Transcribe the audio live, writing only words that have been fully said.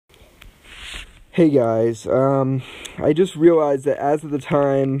Hey guys, I just realized that as of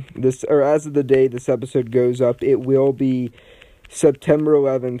the day this episode goes up, it will be September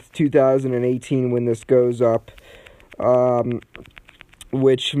 11th, 2018 when this goes up, um,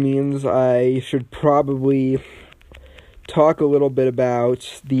 which means I should probably talk a little bit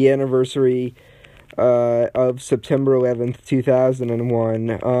about the anniversary, of September 11th,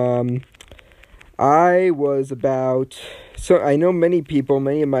 2001. I know many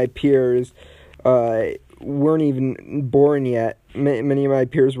of my peers, weren't even born yet. Many of my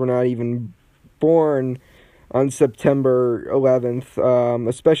peers were not even born on September 11th,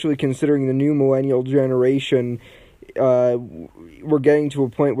 especially considering the new millennial generation. We're getting to a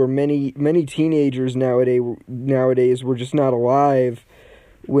point where many teenagers nowadays were just not alive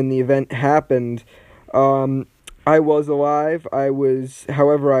when the event happened. I was alive.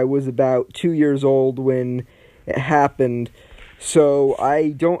 However, I was about 2 years old when it happened, so I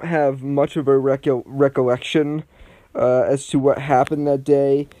don't have much of a recollection as to what happened that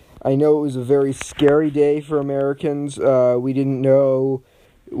day. I know it was a very scary day for Americans. We didn't know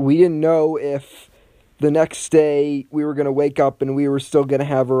if the next day we were going to wake up and we were still going to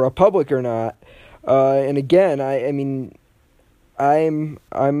have a republic or not. And again, I mean, I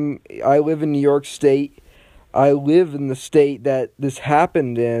live in New York State. I live in the state that this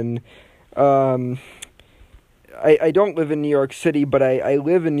happened in. I don't live in New York City, but I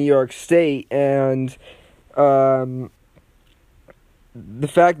live in New York State, and the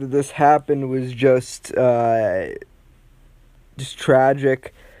fact that this happened was just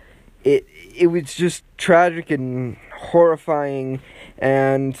tragic. It was just tragic and horrifying,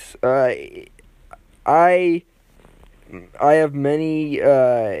 and I have many.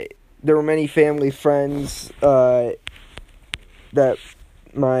 There were many family friends that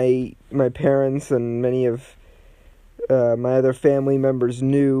my parents and many of my other family members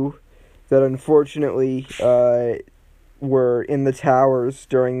knew that unfortunately were in the towers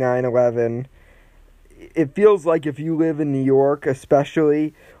during 9/11. It feels like if you live in New York,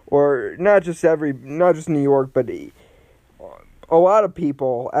 especially, or not just New York, but a lot of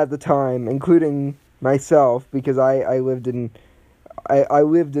people at the time, including myself, because I lived in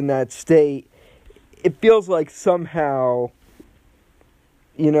that state. It feels like somehow,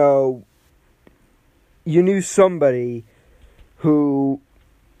 you know, you knew somebody who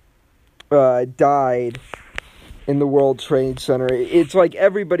died in the World Trade Center. It's like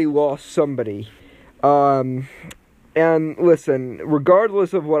everybody lost somebody. And listen,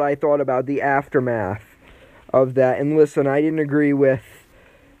 regardless of what I thought about the aftermath of that, and listen, I didn't agree with,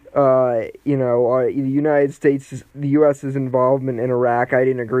 the the U.S.'s involvement in Iraq. I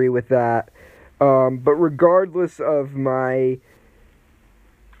didn't agree with that. But regardless of my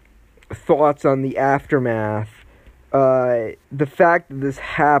thoughts on the aftermath, the fact that this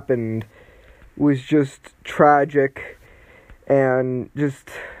happened was just tragic, and it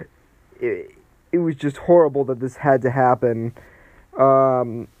was just horrible that this had to happen.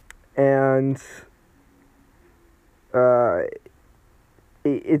 And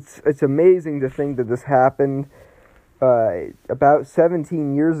it's amazing to think that this happened about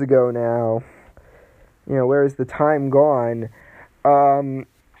 17 years ago now. Where has the time gone?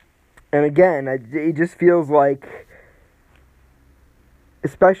 And again, it just feels like,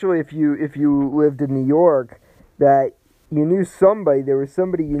 especially if you lived in New York, that you knew somebody. There was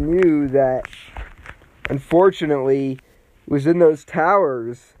somebody you knew that, unfortunately, was in those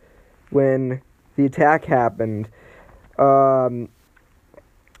towers when the attack happened. And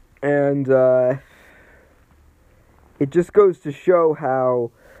it just goes to show how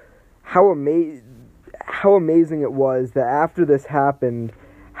amazing it was that after this happened,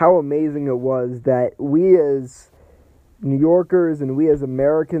 how amazing it was that we as New Yorkers and we as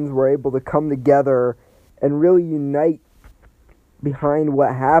Americans were able to come together and really unite behind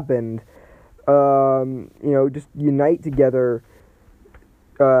what happened. Just unite together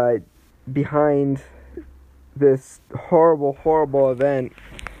behind this horrible, horrible event.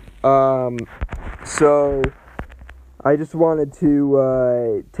 So I just wanted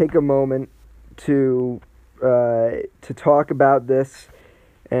to take a moment to talk about this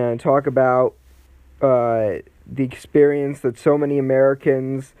and talk about the experience that so many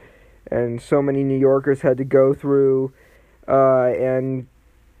Americans and so many New Yorkers had to go through, and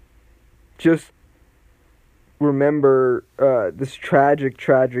just remember this tragic,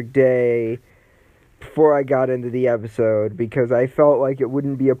 tragic day before I got into the episode, because I felt like it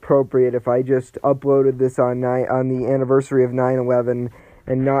wouldn't be appropriate if I just uploaded this on the anniversary of 9/11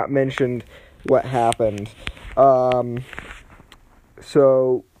 and not mentioned what happened.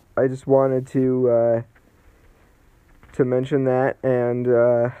 So I just wanted to mention that, and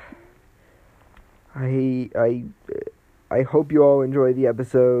I hope you all enjoy the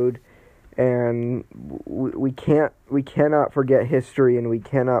episode, and we cannot forget history, and we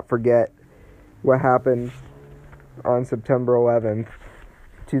cannot forget what happened on September 11th,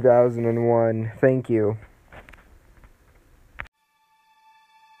 2001. Thank you.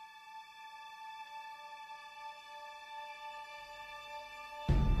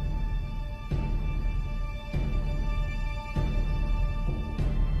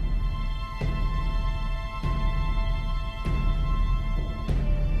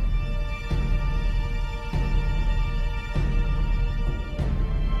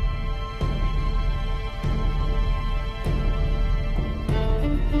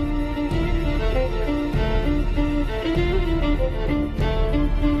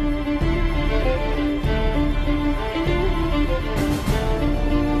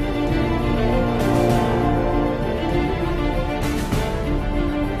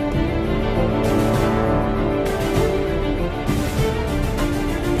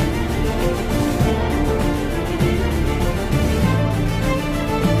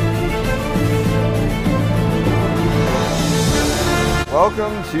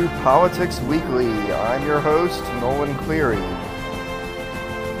 Welcome to Politics Weekly. I'm your host, Nolan Cleary.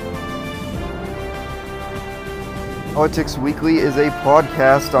 Politics Weekly is a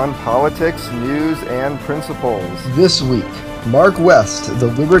podcast on politics, news, and principles. This week, Mark West, the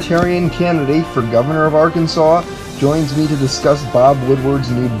Libertarian candidate for governor of Arkansas, joins me to discuss Bob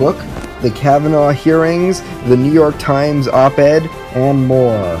Woodward's new book, the Kavanaugh hearings, the New York Times op-ed, and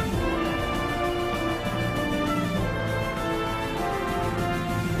more.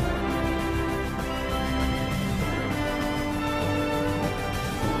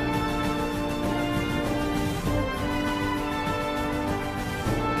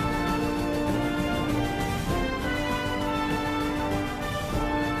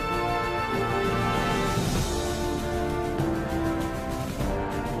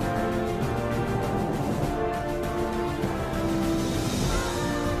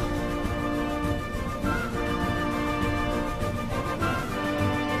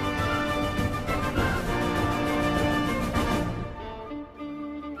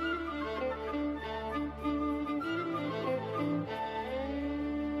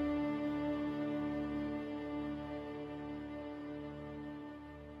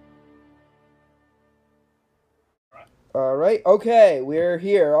 Alright, okay, we're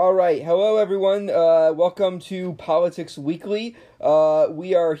here. Alright, hello everyone, welcome to Politics Weekly.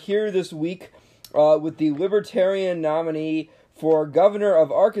 We are here this week with the Libertarian nominee for governor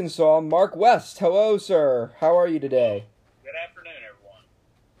of Arkansas, Mark West. Hello, sir. How are you today? Good afternoon,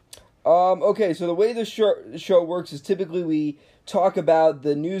 everyone. Okay, so the way the show works is typically we talk about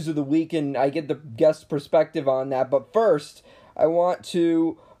the news of the week and I get the guest perspective on that, but first, I want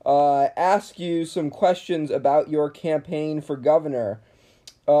to ask you some questions about your campaign for governor.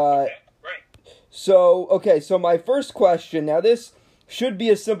 Okay, right. So my first question, now this should be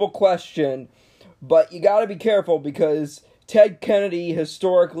a simple question, but you gotta be careful because Ted Kennedy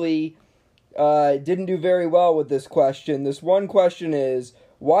historically didn't do very well with this question. This one question is,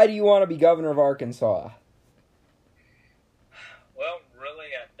 why do you want to be governor of Arkansas? Well,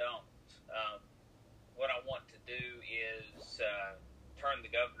 really I don't. What I want to do is turn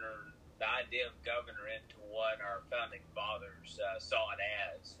the idea of governor into what our founding fathers saw it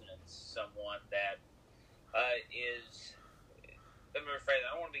as. And it's someone that is, let me rephrase,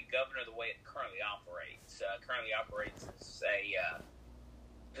 I don't want to be governor the way it currently operates. Currently operates as a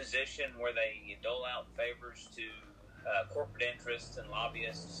position where they dole out favors to corporate interests and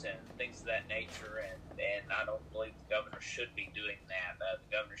lobbyists and things of that nature, and I don't believe the governor should be doing that. The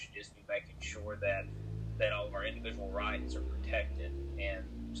governor should just be making sure that all of our individual rights are protected. And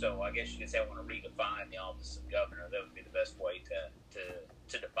so I guess you could say I want to redefine the office of governor. That would be the best way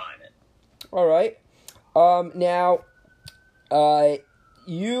to define it. All right. Now,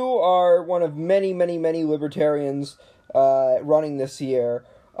 you are one of many, many, many libertarians running this year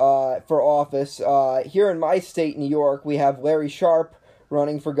for office. Here in my state, New York, we have Larry Sharpe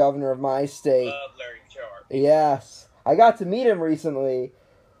running for governor of my state. Love Larry Sharpe. Yes. I got to meet him recently.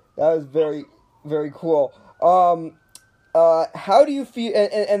 That was very, very cool. How do you feel,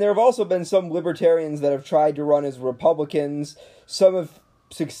 and there have also been some libertarians that have tried to run as Republicans. Some have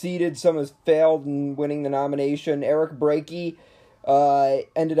succeeded, some have failed in winning the nomination. Eric Brakey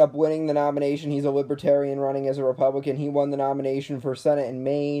ended up winning the nomination. He's a libertarian running as a Republican. He won the nomination for Senate in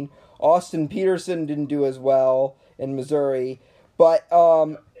Maine. Austin Peterson didn't do as well in Missouri. But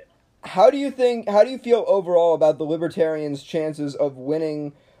how do you feel overall about the Libertarians' chances of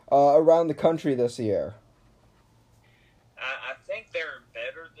winning around the country this year? I think they're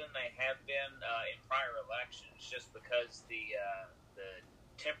better than they have been in elections, just because the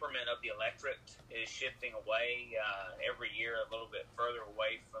temperament of the electorate is shifting away every year a little bit further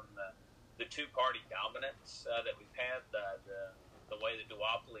away from the two-party dominance that we've had, the way the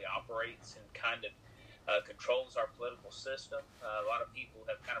duopoly operates and kind of controls our political system. A lot of people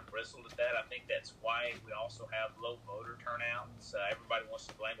have kind of bristled at that. I think that's why we also have low voter turnouts. Everybody wants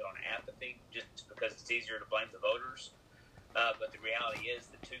to blame it on apathy just because it's easier to blame the voters. But the reality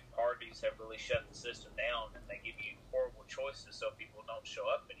is the two parties have really shut the system down, and they give you horrible choices so people don't show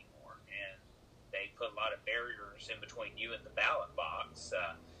up anymore. And they put a lot of barriers in between you and the ballot box.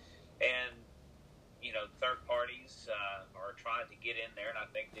 And third parties are trying to get in there, and I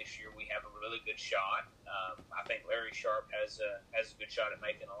think this year we have a really good shot. I think Larry Sharpe has a good shot at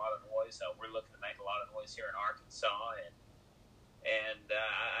making a lot of noise. We're looking to make a lot of noise here in Arkansas, and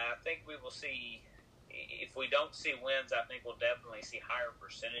I think we will see. If we don't see wins, I think we'll definitely see higher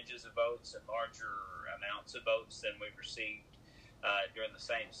percentages of votes and larger amounts of votes than we've received during the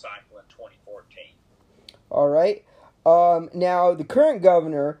same cycle in 2014. All right. Now, the current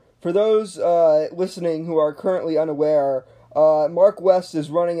governor, for those listening who are currently unaware, Mark West is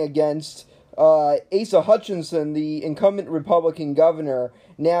running against Asa Hutchinson, the incumbent Republican governor.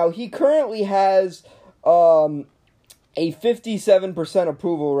 Now, he currently has a 57%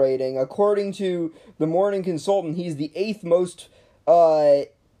 approval rating. According to the Morning Consultant, he's the 8th most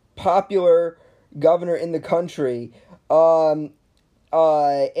popular governor in the country. And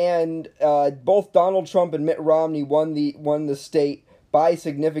both Donald Trump and Mitt Romney won the state by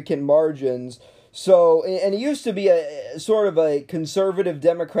significant margins. So, and it used to be a sort of a conservative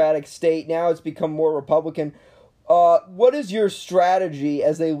Democratic state. Now it's become more Republican. What is your strategy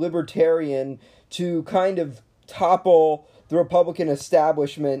as a libertarian to kind of topple the Republican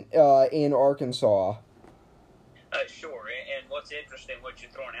establishment in Arkansas? Sure. And what's interesting, what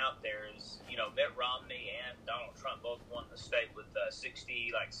you're throwing out there is, Mitt Romney and Donald Trump both won the state with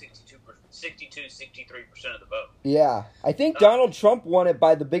 62, 63% of the vote. Yeah. I think Donald Trump won it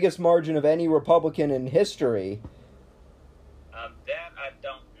by the biggest margin of any Republican in history. That I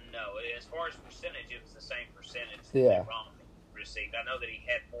don't know. As far as percentage, it was the same percentage that Mitt Romney received. I know that he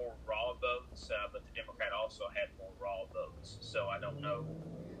had more raw votes, but the Democrat also had more raw votes. So I don't know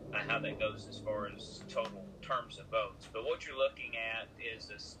how that goes as far as total terms of votes. But what you're looking at is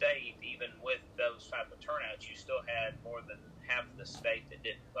a state, even with those type of turnouts, you still had more than half of the state that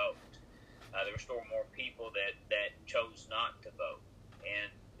didn't vote. There were still more people that chose not to vote. And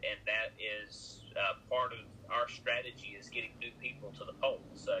that is part of our strategy, is getting new people to the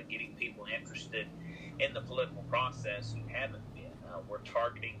polls, getting people interested in the political process who haven't been. We're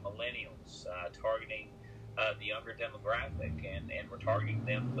targeting millennials, targeting the younger demographic, and we're targeting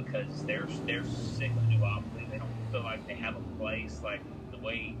them because they're sick of duopoly. They don't feel like they have a place, like the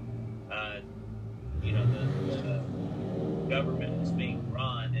way the government is being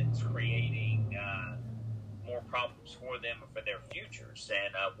run. It's creating more problems for them and for their futures.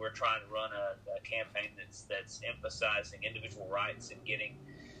 And we're trying to run a campaign that's emphasizing individual rights and getting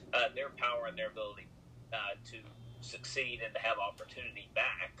their power and their ability to succeed and to have opportunity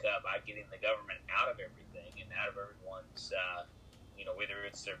back by getting the government out of everything and out of everyone's, whether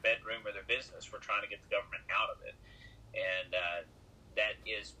it's their bedroom or their business. We're trying to get the government out of it. And that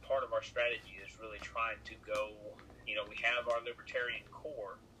is part of our strategy, is really trying to go, we have our libertarian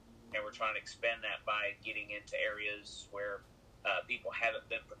core, and we're trying to expand that by getting into areas where people haven't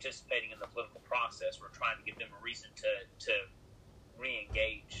been participating in the political process. We're trying to give them a reason to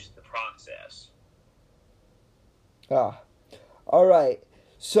re-engage the process. All right.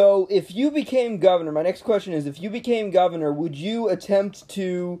 So if you became governor, my next question is, if you became governor, would you attempt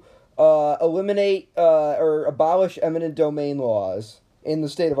to eliminate or abolish eminent domain laws in the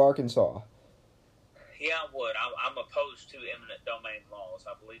state of Arkansas? Yeah, I would. I'm opposed to eminent domain laws.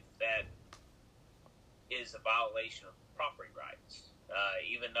 I believe that is a violation of property rights.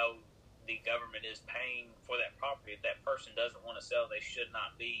 Even though the government is paying for that property, if that person doesn't want to sell, they should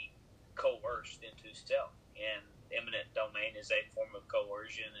not be coerced into selling. And eminent domain is a form of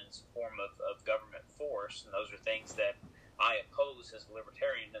coercion, and it's a form of government force, and those are things that I oppose as a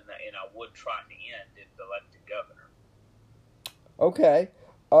libertarian, and I would try to end if elected governor. Okay.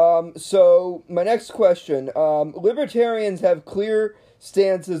 So my next question, libertarians have clear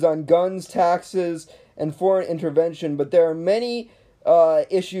stances on guns, taxes, and foreign intervention, but there are many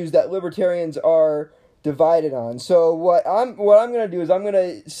issues that libertarians are divided on. So what I'm going to do is I'm going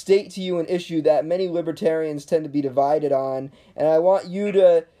to state to you an issue that many libertarians tend to be divided on, and I want you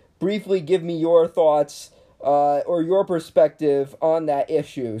to briefly give me your thoughts or your perspective on that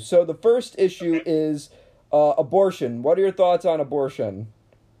issue. So the first issue is abortion. What are your thoughts on abortion?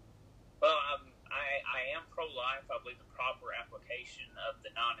 Well, I am believe the proper application of the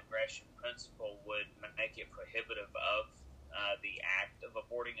non-aggression principle would make it prohibitive of the act of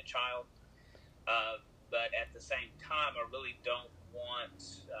aborting a child. But at the same time, I really don't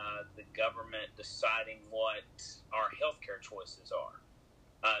want the government deciding what our healthcare choices are.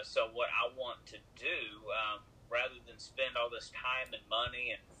 So what I want to do, rather than spend all this time and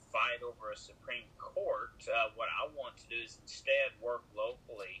money and fight over a Supreme Court, what I want to do is instead work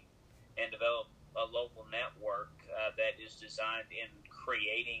locally and develop a local network that is designed in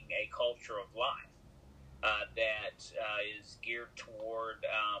creating a culture of life that is geared toward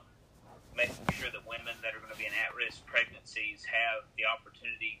making sure that women that are going to be in at-risk pregnancies have the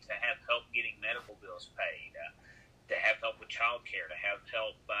opportunity to have help getting medical bills paid, to have help with child care, to have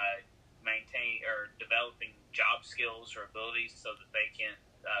help maintain or developing job skills or abilities so that they can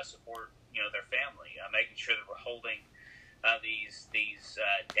support their family, making sure that we're holding these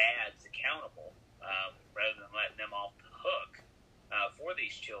dads accountable rather than letting them off the hook for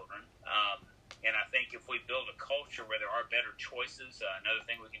these children. And I think if we build a culture where there are better choices, another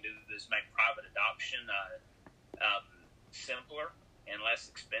thing we can do is make private adoption simpler and less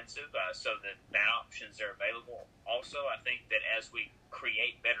expensive so that options are available. Also, I think that as we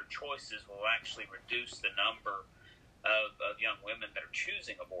create better choices, we'll actually reduce the number of young women that are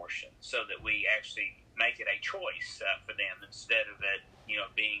choosing abortion so that we actually make it a choice for them instead of it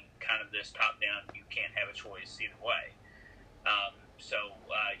being kind of this top-down, you can't have a choice either way.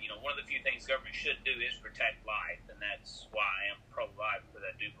 One of the few things government should do is protect life, and that's why I am pro-life, because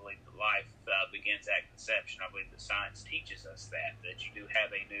I do believe that life begins at conception. I believe that science teaches us that you do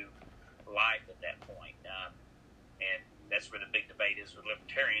have a new life at that point. And that's where the big debate is with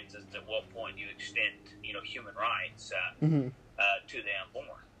libertarians, is at what point you extend, human rights to the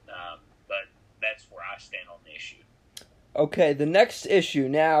unborn. But that's where I stand on the issue. Okay, the next issue.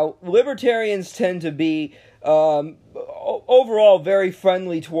 Now, libertarians tend to be overall very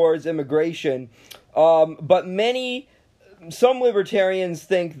friendly towards immigration, but some libertarians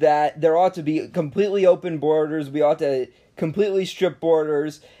think that there ought to be completely open borders, we ought to completely strip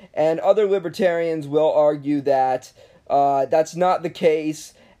borders, and other libertarians will argue that that's not the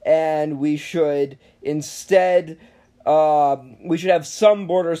case, and we should instead have some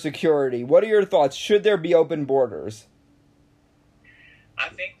border security. What are your thoughts? Should there be open borders? I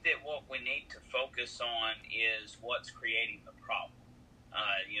think that what we need to focus on is what's creating the problem.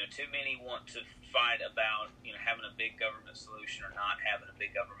 Too many want to fight about having a big government solution or not having a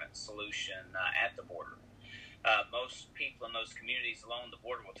big government solution at the border. Most people in those communities along the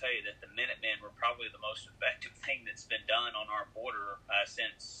border will tell you that the Minutemen were probably the most effective thing that's been done on our border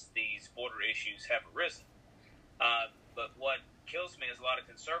since these border issues have arisen. But what kills me is a lot of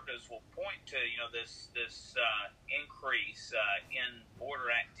conservatives will point to this increase in border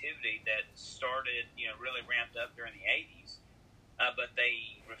activity that started really ramped up during the 80s, but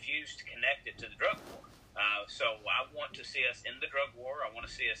they refuse to connect it to the drug war. So I want to see us in the drug war. I want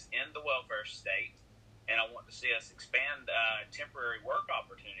to see us in the welfare state, and I want to see us expand temporary work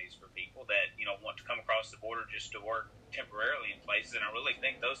opportunities for people that want to come across the border just to work temporarily in places. And I really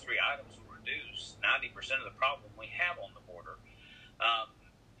think those three items will reduce 90% of the problem we have on the border.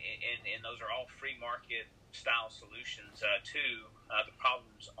 And those are all free market style solutions to the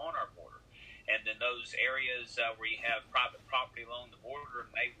problems on our border. And then those areas where you have private property along the border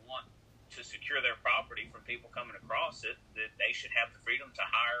and they want to secure their property from people coming across it, that they should have the freedom to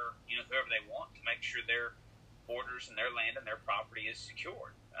hire whoever they want to make sure their borders and their land and their property is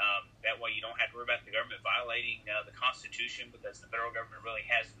secured. That way you don't have to worry about the government violating the Constitution, because the federal government really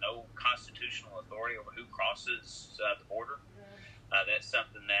has no constitutional authority over who crosses the border. That's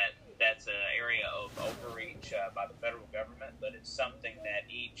something that's an area of overreach by the federal government, but it's something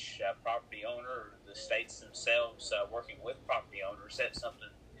that each property owner, or the states themselves working with property owners, that's something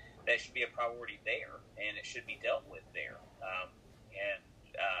that should be a priority there, and it should be dealt with there.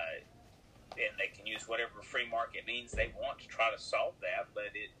 And they can use whatever free market means they want to try to solve that,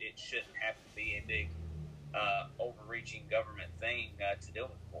 but it shouldn't have to be a big overreaching government thing to deal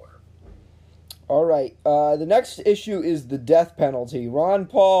with the border. All right. The next issue is the death penalty. Ron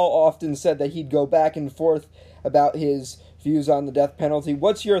Paul often said that he'd go back and forth about his views on the death penalty.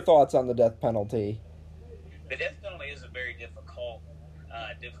 What's your thoughts on the death penalty? The death penalty is a very difficult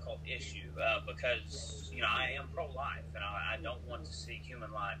issue because I am pro-life and I don't want to see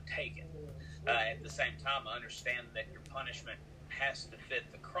human life taken. At the same time, I understand that your punishment has to fit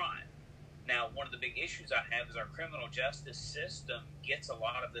the crime. Now, one of the big issues I have is our criminal justice system gets a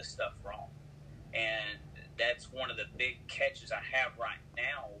lot of this stuff wrong. And that's one of the big catches I have right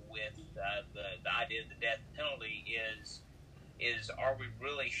now with the idea of the death penalty is is, are we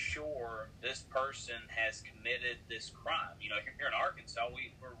really sure this person has committed this crime? You know, here in Arkansas,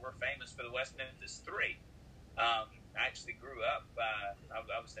 we're famous for the West Memphis Three. I actually grew up.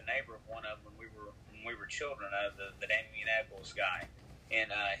 I was the neighbor of one of them when we were children. The Damian Eccles guy,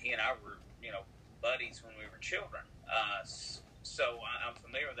 and he and I were buddies when we were children. So I'm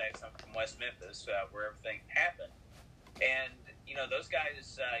familiar with that. I'm from West Memphis, where everything happened, and those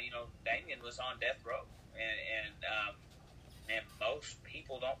guys. Damian was on death row, and most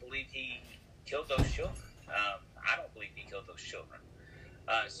people don't believe he killed those children. I don't believe he killed those children.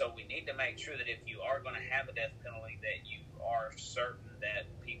 So we need to make sure that if you are going to have a death penalty, that you are certain that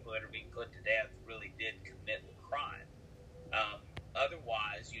people that are being put to death really did commit the crime.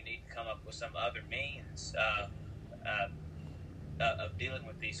 Otherwise, you need to come up with some other means of dealing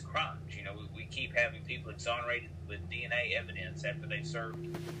with these crimes. We keep having people exonerated with DNA evidence after they've served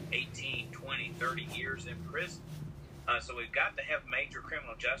 18, 20, 30 years in prison. So we've got to have major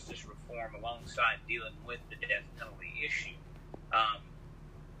criminal justice reform alongside dealing with the death penalty issue.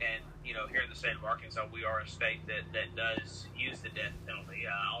 And here in the state of Arkansas, we are a state that does use the death penalty.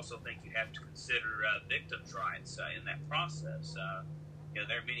 I also think you have to consider victims' rights in that process. There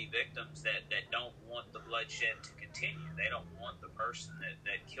are many victims that don't want the bloodshed to continue. They don't want the person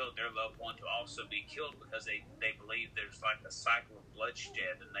that killed their loved one to also be killed, because they believe there's like a cycle of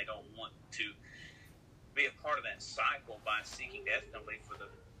bloodshed, and they don't want to be a part of that cycle by seeking death penalty for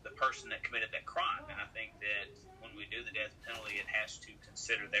the person that committed that crime. And I think that when we do the death penalty, it has to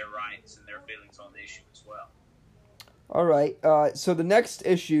consider their rights and their feelings on the issue as well. All right. So the next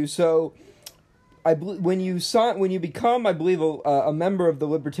issue. So when you become, I believe, a member of the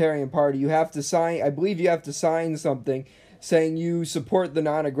Libertarian Party, you have to sign. I believe you have to sign something saying you support the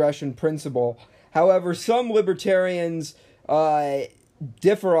non-aggression principle. However, some libertarians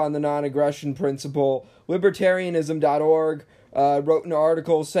differ on the non-aggression principle. Libertarianism.org wrote an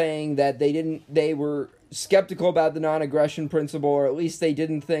article saying that they were skeptical about the non-aggression principle, or at least they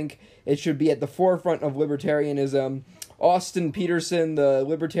didn't think it should be at the forefront of libertarianism. Austin Peterson, the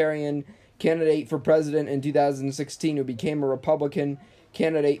Libertarian candidate for president in 2016, who became a Republican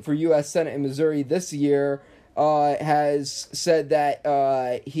candidate for U.S. Senate in Missouri this year, has said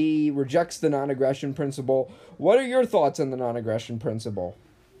that he rejects the non-aggression principle. What are your thoughts on the non-aggression principle?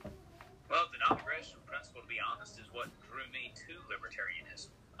 Well, the non-aggression principle, to be honest, is what drew me to libertarianism.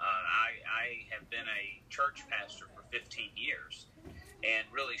 I have been a church pastor for 15 years and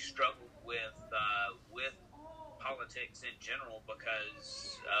really struggled with politics in general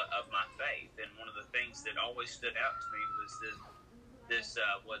because of my faith. And one of the things that always stood out to me was this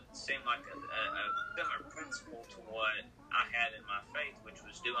what seemed like a similar principle to what I had in my faith, which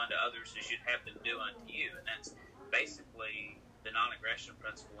was do unto others as you'd have them do unto you. And that's basically the non-aggression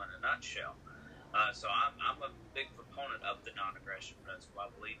principle in a nutshell. So I'm a big proponent of the non-aggression principle. I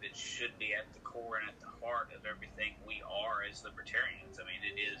believe it should be at the core and at the heart of everything we are as libertarians. I mean,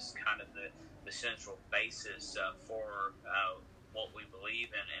 it is kind of the central basis for what we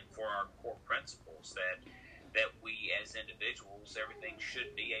believe in and for our core principles, that we as individuals, everything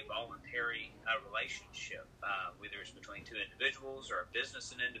should be a voluntary relationship, whether it's between two individuals or a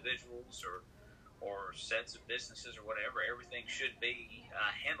business and individuals or sets of businesses or whatever. Everything should be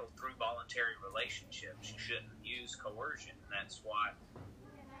handled through voluntary relationships. You shouldn't use coercion. And that's why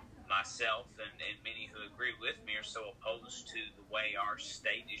myself and many who agree with me are so opposed to the way our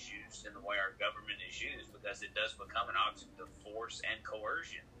state is used and the way our government is used, because it does become an object of force and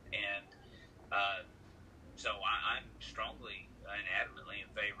coercion. And so I'm strongly and adamantly in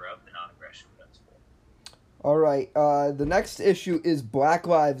favor of the non-aggression principle. All right. The next issue is Black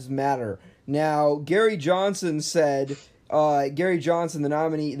Lives Matter. Now, Gary Johnson, the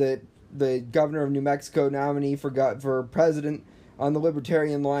nominee, the governor of New Mexico nominee for president on the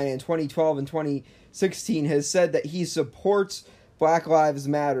Libertarian line in 2012 and 2016, has said that he supports Black Lives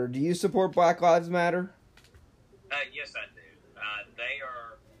Matter. Do you support Black Lives Matter? Yes, I do.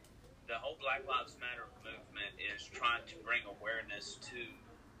 The whole Black Lives Matter movement is trying to bring awareness to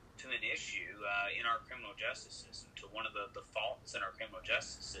an issue in our criminal justice system, to one of the faults in our criminal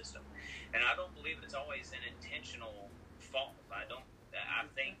justice system. And I don't believe it's always an intentional fault. I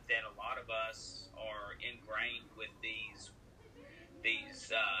think that a lot of us are ingrained with these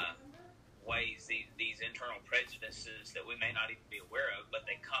ways, these internal prejudices that we may not even be aware of, but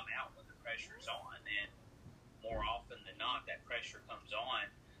they come out when the pressure is on. And more often than not, that pressure comes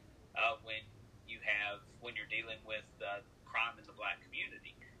on when you're dealing with crime in the black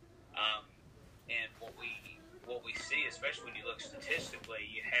community. And what we see, especially when you look statistically,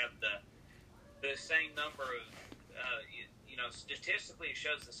 you have the same number of statistically it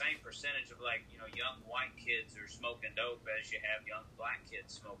shows the same percentage of young white kids are smoking dope as you have young black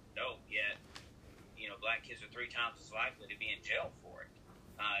kids smoking dope. Yet, black kids are 3 times as likely to be in jail for it.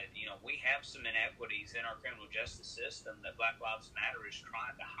 We have some inequities in our criminal justice system that Black Lives Matter is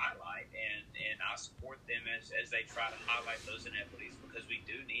trying to highlight, and I support them as they try to highlight those inequities, because we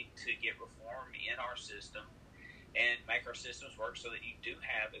do need to get reform in our system and make our systems work so that you do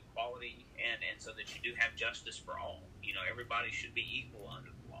have equality and so that you do have justice for all. Everybody should be equal under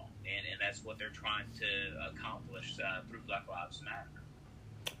the law, and that's what they're trying to accomplish through Black Lives Matter.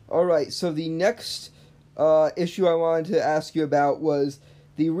 All right, so the next issue I wanted to ask you about was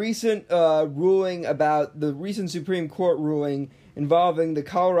the recent recent Supreme Court ruling involving the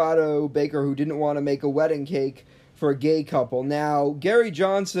Colorado baker who didn't want to make a wedding cake for a gay couple. Now, Gary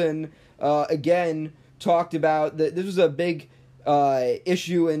Johnson, again, talked about that this was a big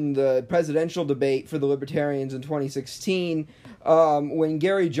issue in the presidential debate for the Libertarians in 2016, when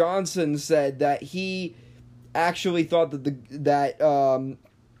Gary Johnson said that he actually thought that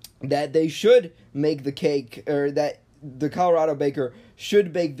they should make the cake, or that the Colorado baker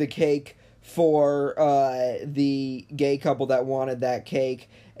should bake the cake for the gay couple that wanted that cake.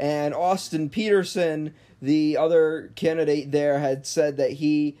 And Austin Peterson, the other candidate there, had said that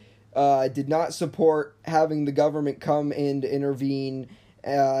he did not support having the government come in to intervene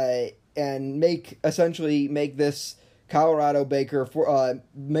and essentially make this Colorado baker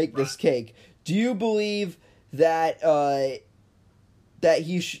make this cake. Do you believe that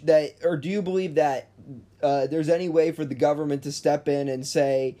do you believe that there's any way for the government to step in and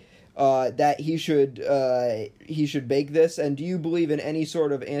say that he should bake this? And do you believe in any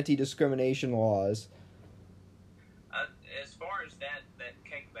sort of anti-discrimination laws? As far as that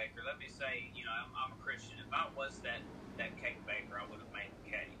cake baker, let me say, I'm a Christian. If I was that cake baker, I would have made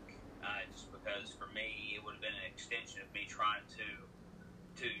the cake. Just because for me, it would have been an extension of me trying to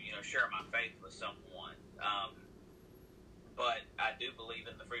share my faith with someone. But I do believe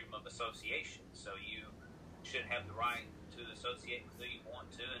in the freedom of association. So you should have the right to associate with who you want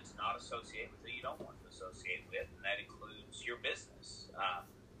to, and to not associate with who you don't want to associate with, and that includes your business.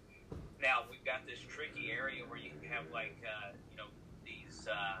 Now, we've got this tricky area where you can have these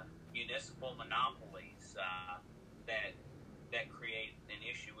municipal monopolies that create an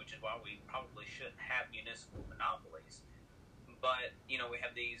issue, which is why we probably shouldn't have municipal monopolies. But, we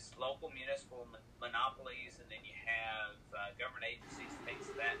have these local municipal monopolies, and then you have government agencies, things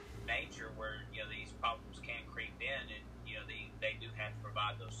of that nature, where, these problems can creep in, and, they do have to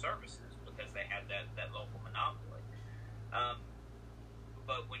provide those services because they have that local monopoly.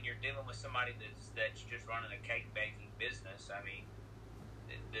 But when you're dealing with somebody that's just running a cake baking business, I mean,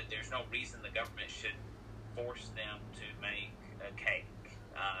 there's no reason the government should force them to make a cake.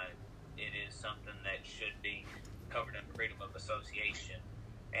 It is something that should be covered under freedom of association.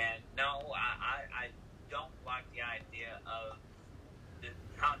 And no, I don't like the idea of the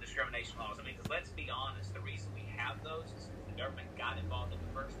non-discrimination laws. I mean, because let's be honest, the reason we have those is because the government got involved in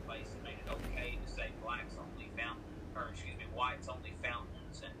the first place and made it okay to say whites only fountains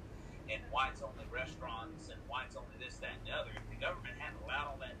and whites only restaurants and whites only this, that, and the other. If the government hadn't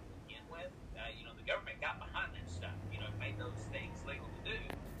allowed all that to begin with, the government got behind that stuff. It made those things legal to do,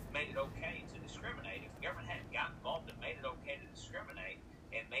 made it okay to discriminate. If the government hadn't got involved and made it okay to discriminate,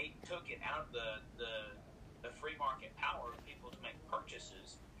 and they took it out of the free market power of people to make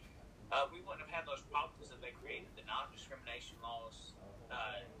purchases, we wouldn't have had those problems that they created, the non-discrimination laws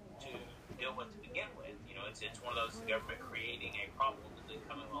to deal with to begin with. It's one of those, the government creating a problem and then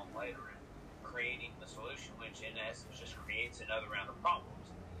coming along later and creating the solution, which in essence just creates another round of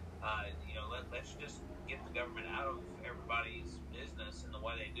problems. Let's just get the government out of everybody's business and the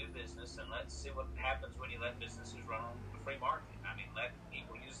way they do business, and let's see what happens when you let businesses run on the free market. I mean, let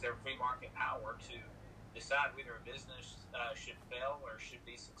people use their free market power to decide whether a business should fail or should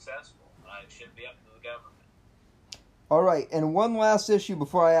be successful. It shouldn't be up to the government. All right, and one last issue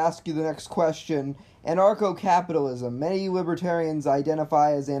before I ask you the next question. Anarcho-capitalism. Many libertarians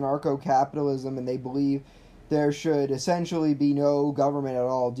identify as anarcho-capitalism, and they believe there should essentially be no government at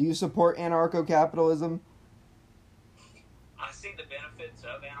all. Do you support anarcho-capitalism? I see the benefits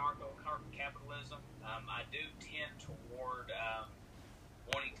of anarcho-capitalism. I do tend toward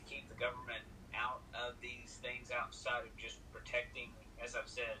wanting to keep the government out of these things outside of just protecting, as I've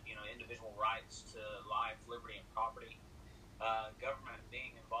said, individual rights to life, liberty, and property. Government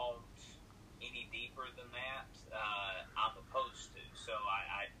being involved any deeper than that, I'm opposed to. So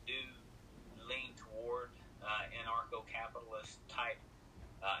I do lean toward anarcho-capitalist type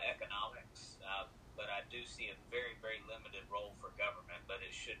economics, but I do see a very, very limited role for government, but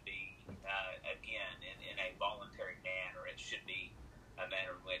it should be, again, in a voluntary manner. It should a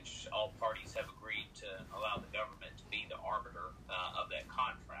manner in which all parties have agreed to allow the government to be the arbiter of that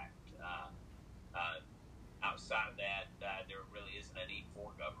contract. Outside of that, there really isn't a need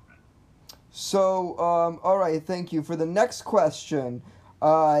for government. So, all right, thank you. For the next question,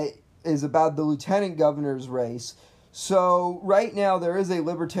 is about the lieutenant governor's race. So, right now there is a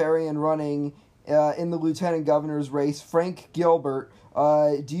libertarian running in the lieutenant governor's race, Frank Gilbert.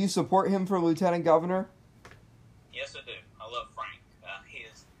 Do you support him for lieutenant governor? Yes, I do. I love Frank.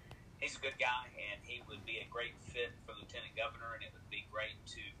 He's a good guy, and he would be a great fit for lieutenant governor, and it would be great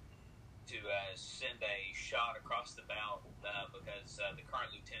to send a shot across the bow because the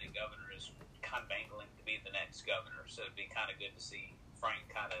current lieutenant governor is kind of angling to be the next governor. So it'd be kind of good to see Frank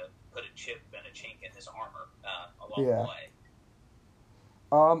kind of put a chip and a chink in his armor along the way.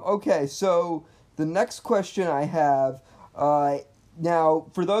 Okay, so the next question I have, now,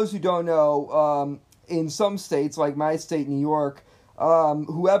 for those who don't know, in some states, like my state, New York,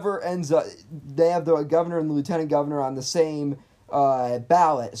 whoever ends up, they have the governor and the lieutenant governor on the same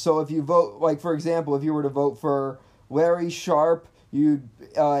ballot. So if you vote, like, for example, if you were to vote for Larry Sharpe, you'd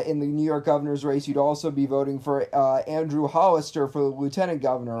in the New York governor's race, you'd also be voting for Andrew Hollister for the lieutenant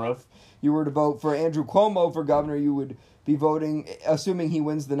governor. Or if you were to vote for Andrew Cuomo for governor, you would be voting, assuming he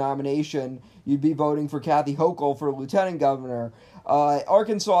wins the nomination, you'd be voting for Kathy Hochul for lieutenant governor.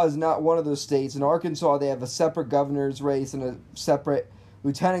 Arkansas is not one of those states. In Arkansas, they have a separate governor's race and a separate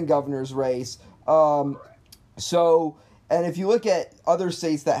lieutenant governor's race. And if you look at other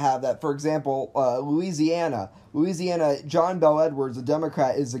states that have that, for example, Louisiana, John Bel Edwards, a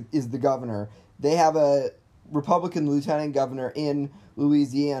Democrat, is the governor. They have a Republican lieutenant governor in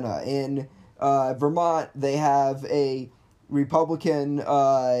Louisiana. In Vermont, they have a Republican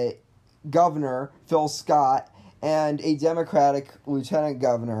governor, Phil Scott, and a Democratic lieutenant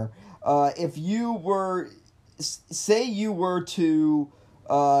governor. If you were, say you were to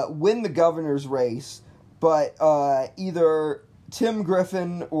win the governor's race, but either Tim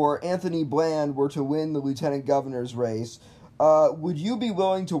Griffin or Anthony Bland were to win the lieutenant governor's race, would you be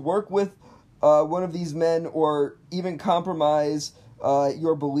willing to work with one of these men or even compromise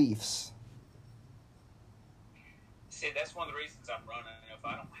your beliefs? See, that's one of the reasons I'm running. If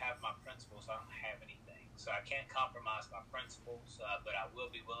I don't have my principles, I don't have anything. So I can't compromise my principles, but I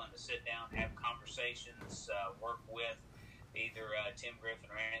will be willing to sit down, have conversations, work with either Tim Griffin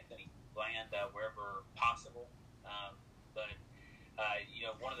or Anthony Bland wherever possible.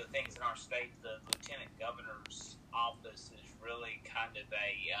 One of the things in our state, the lieutenant governor's office is really kind of a,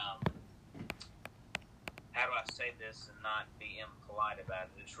 how do I say this and not be impolite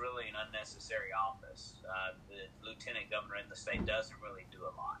about it? It's really an unnecessary office. The lieutenant governor in the state doesn't really do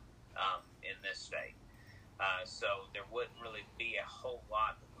a lot in this state. So there wouldn't really be a whole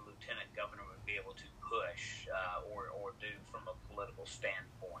lot that the lieutenant governor would be able to push or do from a political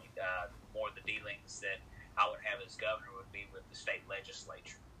standpoint. More the dealings that I would have as governor would be with the state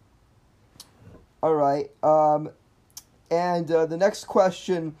legislature. All right. And the next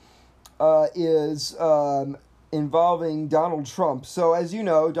question is involving Donald Trump. So as you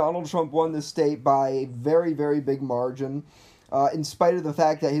know, Donald Trump won the state by a very, very big margin, in spite of the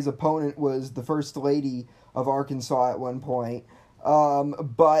fact that his opponent was the First Lady of Arkansas at one point.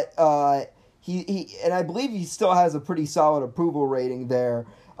 He and I believe he still has a pretty solid approval rating there.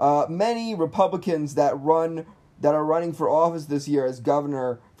 Many Republicans that are running for office this year as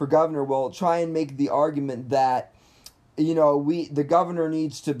governor will try and make the argument that, the governor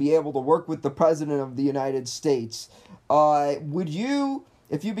needs to be able to work with the president of the United States. Would you,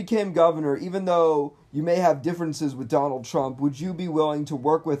 if you became governor, even though you may have differences with Donald Trump, would you be willing to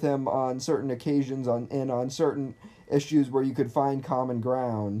work with him on certain occasions and on certain issues where you could find common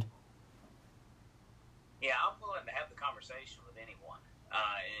ground? Yeah, I'm willing to have the conversation with anyone,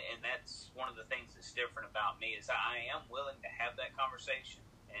 and that's one of the things that's different about me is I am willing to have that conversation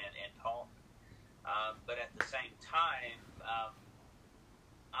and talk, but at the same time,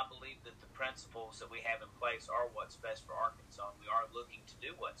 I believe that the principles that we have in place are what's best for Arkansas. We are looking to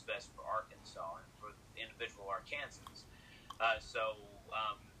do what's best for Arkansas and for individual Arkansans.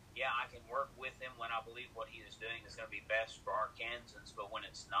 Yeah, I can work with him when I believe what he is doing is going to be best for Arkansans, but when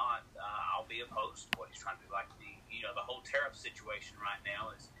it's not, I'll be opposed to what he's trying to do. Like the whole tariff situation right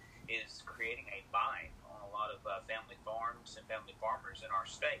now is creating a bind on a lot of family farms and family farmers in our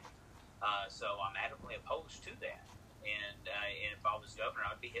state. So I'm adamantly opposed to that. And if I was governor,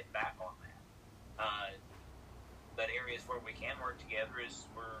 I'd be hitting back on that. But areas where we can work together is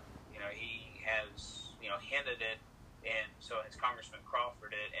where he has hinted at. And so has Congressman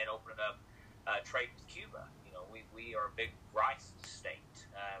Crawford and opened up trade with Cuba. We are a big rice state,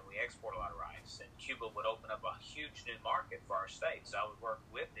 We export a lot of rice, and Cuba would open up a huge new market for our state. So I would work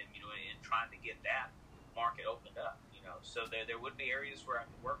with him, in trying to get that market opened up. So there would be areas where I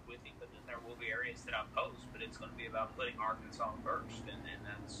could work with him, but then there will be areas that I oppose. But it's going to be about putting Arkansas first, and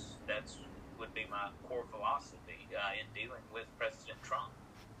that's would be my core philosophy in dealing with President Trump.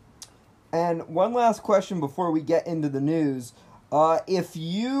 And one last question before we get into the news: if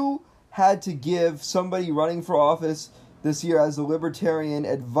you had to give somebody running for office this year as a libertarian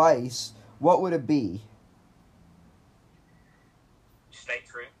advice, what would it be? Stay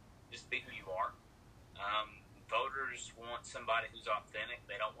true. Just be who you are. Voters want somebody who's authentic.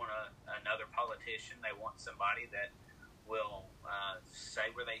 They don't want another politician. They want somebody that will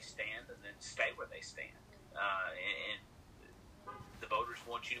say where they stand and then stay where they stand. And the voters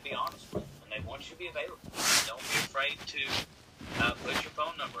want you to be honest with them, and they want you to be available. Don't be afraid to put your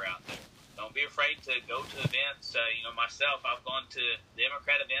phone number out there. Don't be afraid to go to events. Myself, I've gone to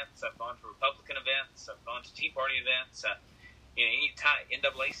Democrat events. I've gone to Republican events. I've gone to Tea Party events. Any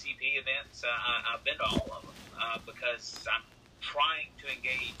NAACP events. I've been to all of them because I'm trying to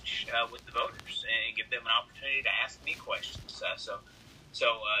engage with the voters and give them an opportunity to ask me questions. So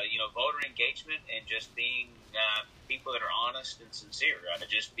voter engagement and just being people that are honest and sincere.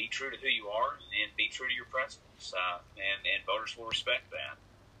 Just be true to who you are and be true to your principles, and voters will respect that.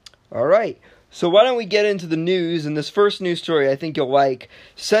 All right. So why don't we get into the news? And this first news story I think you'll like.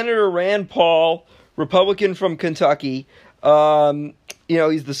 Senator Rand Paul, Republican from Kentucky.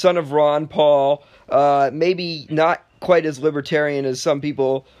 He's the son of Ron Paul. Maybe not quite as libertarian as some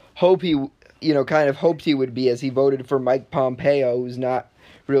people hoped he would be, as he voted for Mike Pompeo, who's not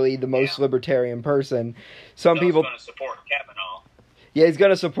really the most libertarian person. Some people going to support Kavanaugh. Yeah, he's going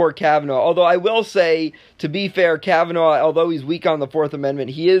to support Kavanaugh. Although I will say, to be fair, Kavanaugh, although he's weak on the Fourth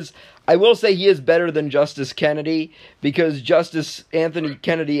Amendment, he is better than Justice Kennedy, because Justice Anthony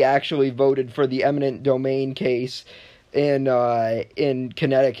Kennedy actually voted for the eminent domain case in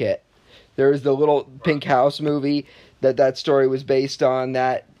Connecticut. There was the Little Pink House movie that story was based on.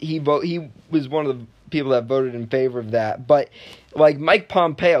 That he was one of the people that voted in favor of that. But like Mike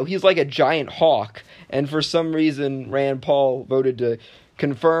Pompeo, he's like a giant hawk, and for some reason Rand Paul voted to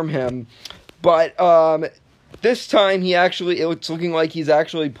confirm him. But this time it's looking like he's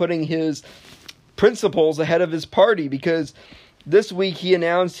actually putting his principles ahead of his party, because this week he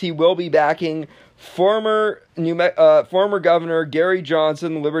announced he will be backing former Governor Gary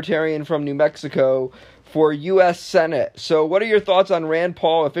Johnson, libertarian from New Mexico, for U.S. Senate. So what are your thoughts on Rand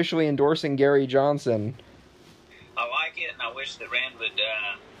Paul officially endorsing Gary Johnson? I like it, and I wish that Rand would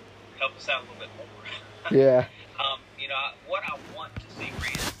help us out a little bit more. Yeah. What I want to see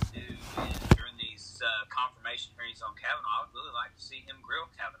Rand do is, during these confirmation hearings on Kavanaugh, I would really like to see him grill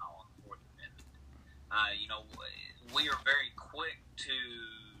Kavanaugh on the Fourth Amendment. We are very quick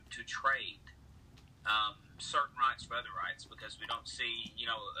to trade certain rights for other rights, because we don't see,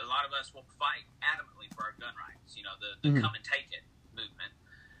 a lot of us will fight adamantly for our gun rights, the come and take it movement.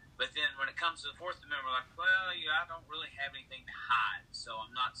 But then when it comes to the Fourth Amendment, we're like, I don't really have anything to hide, so I'm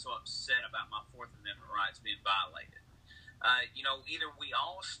not so upset about my Fourth Amendment rights being violated. Either we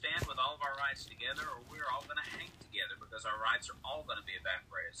all stand with all of our rights together, or we're all going to hang together, because our rights are all going to be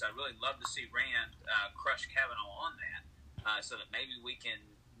evaporated. So I'd really love to see Rand crush Kavanaugh on that, so that maybe we can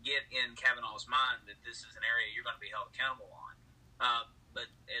get in Kavanaugh's mind that this is an area you're going to be held accountable on. But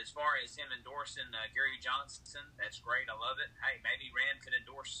as far as him endorsing Gary Johnson, that's great. I love it. Hey, maybe Rand could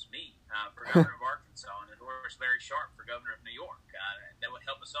endorse me for governor of Arkansas, and endorse Larry Sharp for governor of New York. That would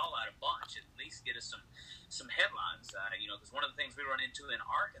help us all out a bunch, at least get us some headlines. Because one of the things we run into in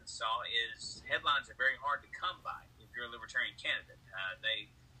Arkansas is headlines are very hard to come by if you're a libertarian candidate.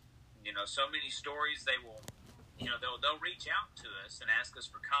 So many stories, they will, they'll reach out to us and ask us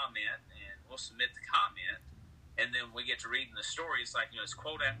for comment, and we'll submit the comment. And then we get to reading the story. It's like, it's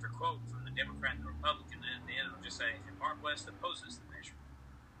quote after quote from the Democrat and the Republican, and at the end it'll just say, Mark West opposes the measure.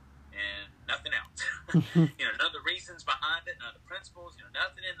 And nothing else. None of the reasons behind it, none of the principles,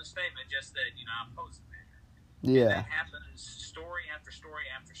 nothing in the statement, just that, I oppose the measure. Yeah. And that happens story after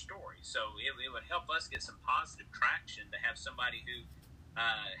story after story. So it would help us get some positive traction to have somebody who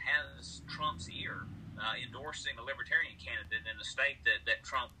has Trump's ear endorsing a libertarian candidate in a state that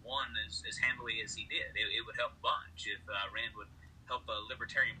Trump won as handily as he did. It would help a bunch if Rand would help a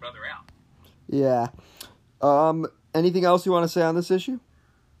libertarian brother out. Yeah. Anything else you want to say on this issue?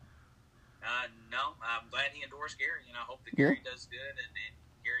 No. I'm glad he endorsed Gary, and I hope that Gary does good, and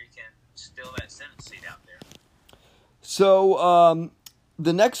Gary can steal that Senate seat out there. So,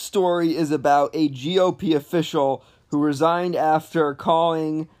 the next story is about a GOP official who resigned after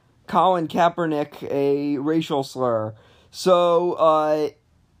calling Colin Kaepernick a racial slur. So,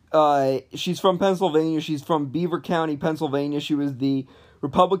 she's from Pennsylvania. She's from Beaver County, Pennsylvania. She was the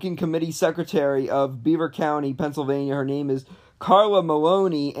Republican Committee Secretary of Beaver County, Pennsylvania. Her name is Carla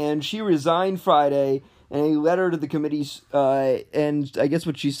Maloney, and she resigned Friday in a letter to the committees. And I guess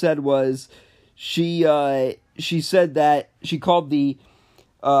what she said was she said that she called the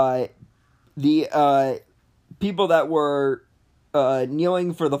people that were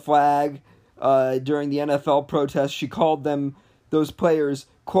kneeling for the flag during the NFL protest. She called them, those players,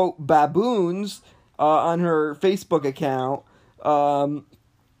 quote, baboons, on her Facebook account.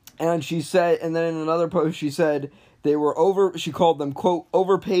 And she said, and then in another post she said they were she called them, quote,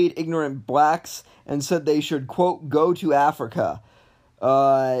 overpaid ignorant blacks, and said they should, quote, go to Africa.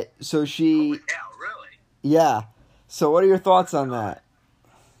 So she... Oh, yeah, really? Yeah. So what are your thoughts on that?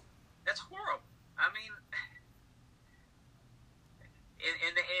 That's horrible. I mean,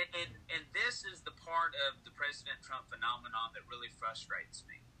 and this is the part of the President Trump phenomenon that really frustrates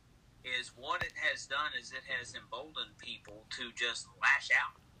me. Is what it has done is it has emboldened people to just lash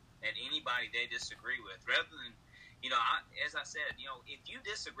out at anybody they disagree with, rather than, as I said, if you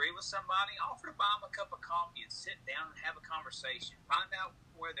disagree with somebody, offer to buy them a cup of coffee and sit down and have a conversation. Find out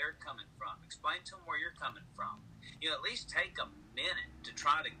where they're coming from. Explain to them where you're coming from. At least take a minute to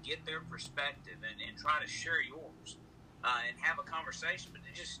try to get their perspective and try to share yours and have a conversation. But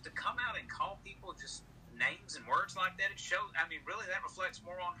to come out and call people just names and words like that, it shows, really that reflects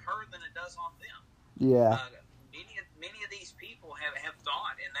more on her than it does on them. Yeah. Many of these people have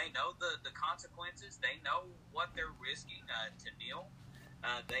thought, and they know the consequences. They know what they're risking to kneel.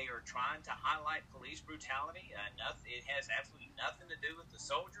 They are trying to highlight police brutality. It has absolutely nothing to do with the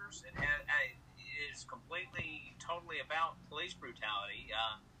soldiers. It is completely, totally about police brutality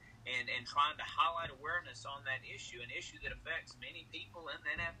and trying to highlight awareness on that issue, an issue that affects many people in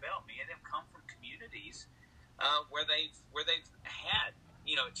the NFL. Many of them come from communities where they've had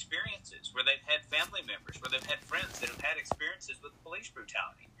experiences, where they've had family members, where they've had friends that have had experiences with police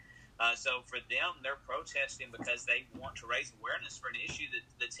brutality. So for them, they're protesting because they want to raise awareness for an issue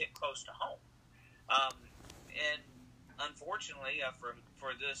that's hit close to home. And unfortunately,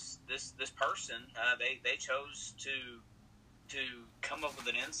 for this person, they chose to come up with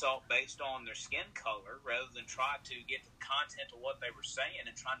an insult based on their skin color rather than try to get to the content of what they were saying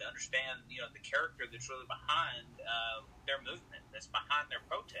and trying to understand, the character that's really behind their movement, that's behind their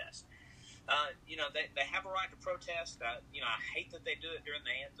protest. They have a right to protest. I hate that they do it during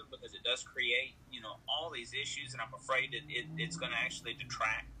the anthem because it does create, all these issues, and I'm afraid it's going to actually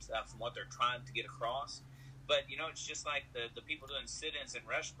detract from what they're trying to get across. But, it's just like the people doing sit-ins in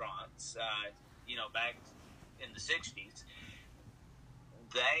restaurants, back in the 60s.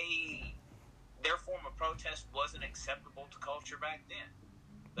 Their form of protest wasn't acceptable to culture back then,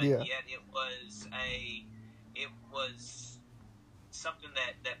 but yet it was something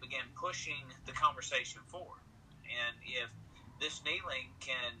that began pushing the conversation forward. And if this kneeling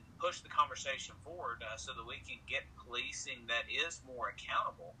can push the conversation forward so that we can get policing that is more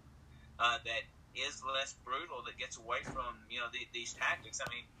accountable, that is less brutal, that gets away from these tactics.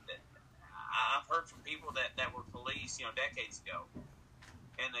 I've heard from people that were police decades ago,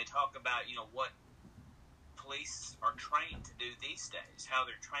 and they talk about what police are trained to do these days, how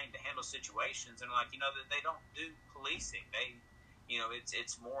they're trained to handle situations, and that they don't do policing. They,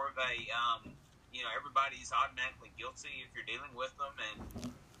 it's more of a everybody's automatically guilty if you're dealing with them, and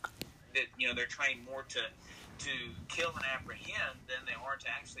that they're trained more to kill and apprehend than they are to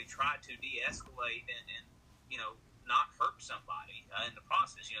actually try to de-escalate and not hurt somebody in the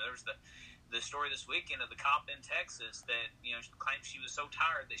process. There was the story this weekend of the cop in Texas that claimed she was so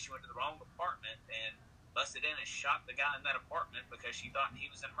tired that she went to the wrong apartment and busted in and shot the guy in that apartment because she thought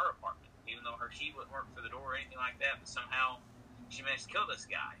he was in her apartment, even though her key wouldn't work for the door or anything like that. But somehow she managed to kill this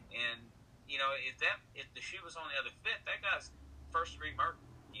guy. And if the shoe was on the other foot, that guy's first degree murder.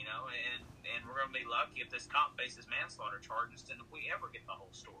 And we're going to be lucky if this cop faces manslaughter charges, and if we ever get the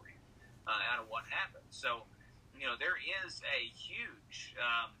whole story out of what happened. So there is a huge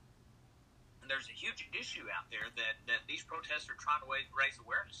there's a huge issue out there that these protests are trying to raise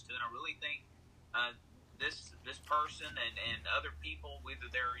awareness to, and I really think this person and other people, whether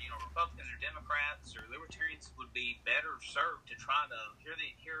they're Republicans or Democrats or Libertarians, would be better served to try to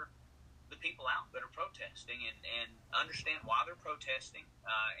hear the people out that are protesting and understand why they're protesting,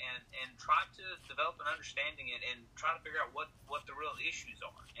 and try to develop an understanding and try to figure out what the real issues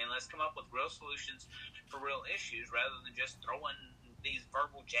are, and let's come up with real solutions for real issues rather than just throwing these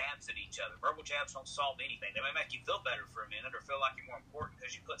verbal jabs at each other. Verbal jabs don't solve anything. They may make you feel better for a minute or feel like you're more important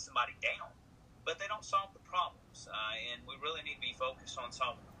because you put somebody down, but they don't solve the problems, and we really need to be focused on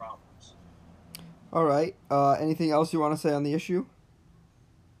solving the problems. All right. Anything else you want to say on the issue?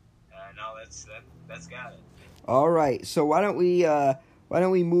 that's got it. All right, so why don't we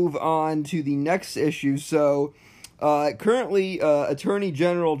move on to the next issue? So, currently, Attorney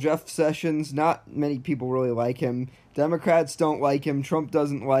General Jeff Sessions, not many people really like him. Democrats don't like him. Trump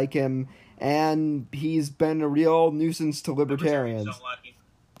doesn't like him, and he's been a real nuisance to libertarians. Don't like him.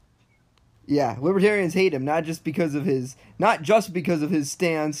 Yeah, libertarians hate him not just because of his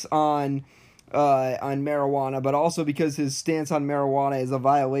stance on marijuana, but also because his stance on marijuana is a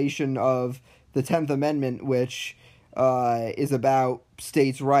violation of the 10th Amendment, which is about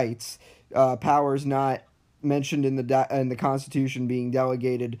states' rights, powers not mentioned in the Constitution being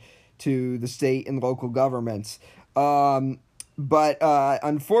delegated to the state and local governments. But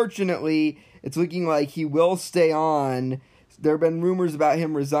unfortunately, it's looking like he will stay on. There have been rumors about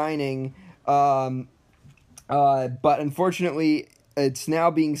him resigning, but unfortunately, it's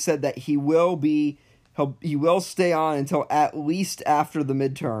now being said that he will stay on until at least after the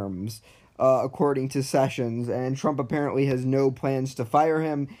midterms, according to Sessions. And Trump apparently has no plans to fire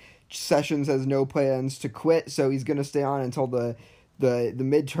him. Sessions has no plans to quit, so he's going to stay on until the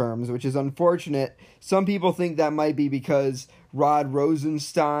midterms, which is unfortunate. Some people think that might be because Rod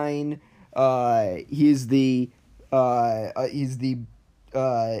Rosenstein, he's the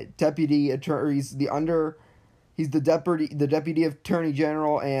deputy attorney, he's the deputy attorney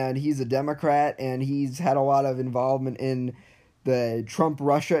general, and he's a Democrat, and he's had a lot of involvement in the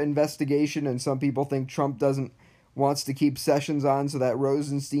Trump-Russia investigation, and some people think Trump wants to keep Sessions on so that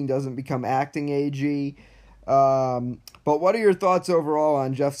Rosenstein doesn't become acting AG. But what are your thoughts overall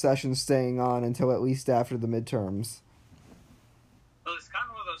on Jeff Sessions staying on until at least after the midterms? Well, it's kind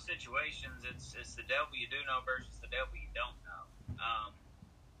of one of those situations. It's the devil you do know versus the devil you don't know.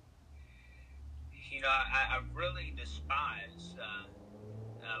 I really despise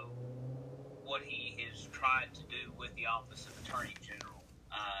what he has tried to do with the office of Attorney General,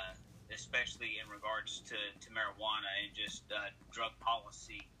 especially in regards to marijuana and just drug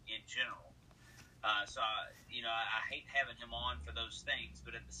policy in general. So I hate having him on for those things,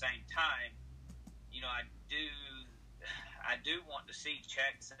 but at the same time, I do want to see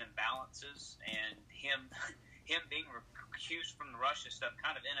checks and balances, and him being recused from the Russia stuff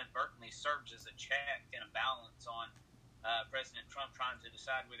kind of inadvertently serves as a check and a balance on President Trump trying to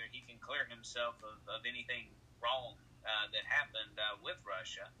decide whether he can clear himself of anything wrong that happened with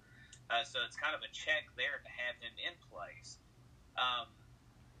Russia. So it's kind of a check there to have him in place.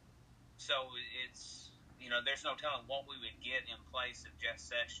 So it's, there's no telling what we would get in place of Jeff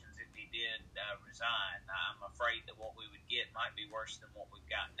Sessions if he did resign. I'm afraid that what we would get might be worse than what we've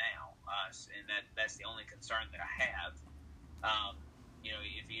got now, and that's the only concern that I have.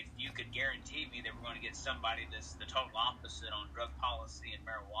 If you could guarantee me that we're going to get somebody that's the total opposite on drug policy and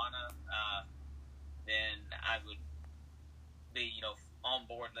marijuana, then I would be, on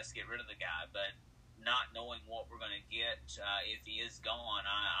board. Let's get rid of the guy. But not knowing what we're going to get if he is gone,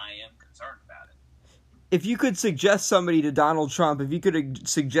 I am concerned about it. If you could suggest somebody to Donald Trump, if you could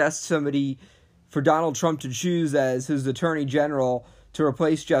suggest somebody for Donald Trump to choose as his attorney general to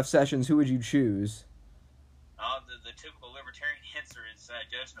replace Jeff Sessions, who would you choose? The typical libertarian answer is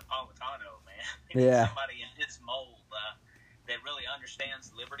Judge Napolitano, man. Yeah. Somebody in his mold that really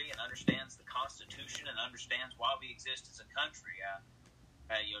understands liberty and understands the Constitution and understands why we exist as a country.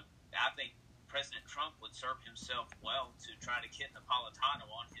 I think President Trump would serve himself well to try to get Napolitano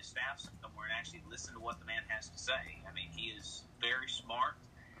on his staff somewhere and actually listen to what the man has to say. I mean, he is very smart,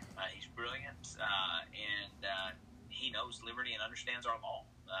 he's brilliant, and he knows liberty and understands our law.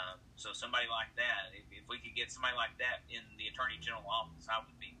 So somebody like that, if we could get somebody like that in the Attorney General office, I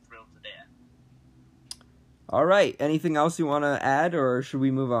would be thrilled to death. All right. Anything else you want to add, or should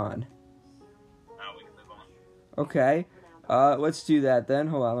we move on? We can move on. Okay. Let's do that then.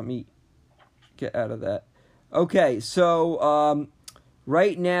 Hold on. Let me get out of that. Okay. So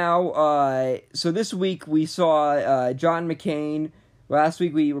right now, so this week we saw John McCain. Last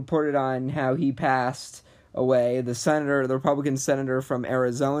week we reported on how he passed away, the Republican senator from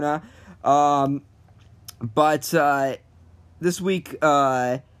Arizona. But this week,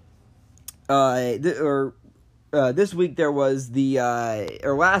 this week there was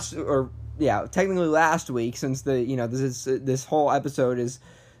technically last week, since this whole episode is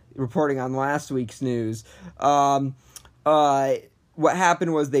reporting on last week's news. What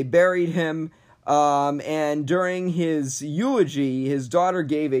happened was they buried him. And during his eulogy, his daughter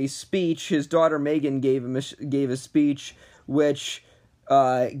gave a speech. His daughter Megan gave a speech, which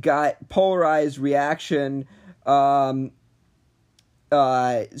got polarized reaction.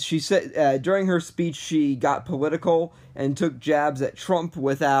 She said during her speech she got political and took jabs at Trump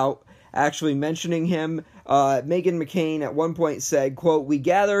without actually mentioning him. Meghan McCain at one point said, quote, "We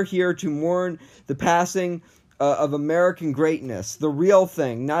gather here to mourn the passing of American greatness, the real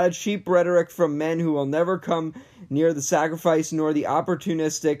thing, not a cheap rhetoric from men who will never come near the sacrifice nor the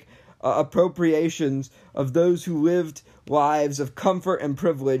opportunistic appropriations of those who lived lives of comfort and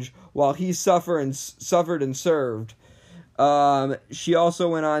privilege while he suffered and served." She also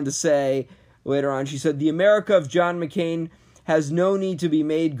went on to say, later on, she said, "The America of John McCain has no need to be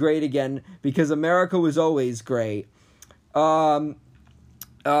made great again because America was always great."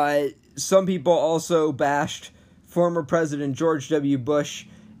 Some people also bashed former President George W. Bush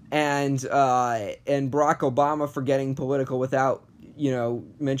and Barack Obama for getting political without,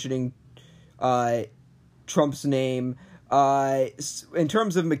 mentioning Trump's name. In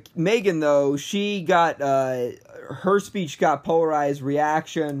terms of Meghan, though, she got her speech got polarized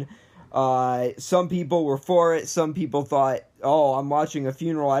reaction. Some people were for it. Some people thought, "Oh, I'm watching a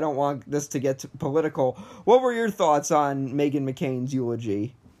funeral. I don't want this to get political." What were your thoughts on Meghan McCain's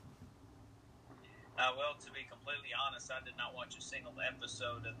eulogy? Well, to be completely honest, I did not watch a single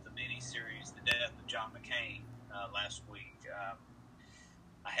episode of the miniseries "The Death of John McCain" last week.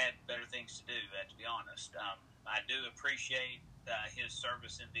 I had better things to do, to be honest. I do appreciate his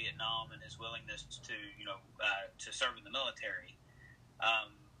service in Vietnam and his willingness to serve in the military.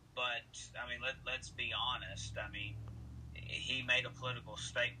 But I mean, let's be honest. I mean, he made a political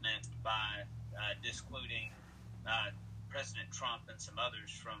statement by discluding President Trump and some others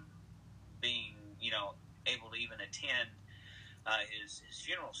from being, able to even attend his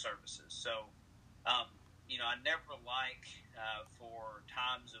funeral services. So, I never like for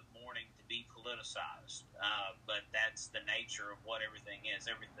times of mourning to be politicized, but that's the nature of what everything is.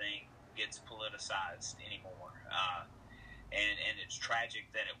 Everything gets politicized anymore, and it's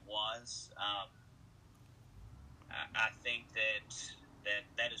tragic that it was. I think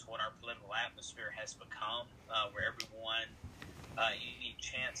that is what our political atmosphere has become, where everyone, any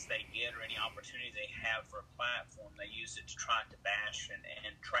chance they get or any opportunity they have for a platform, they use it to try to bash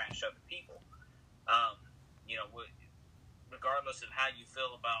and trash other people. Regardless of how you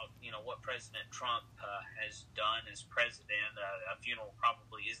feel about, what President Trump has done as president, a funeral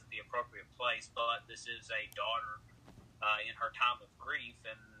probably isn't the appropriate place, but this is a daughter in her time of grief,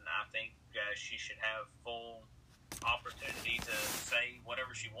 and I think she should have full opportunity to say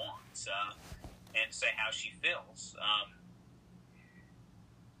whatever she wants and say how she feels.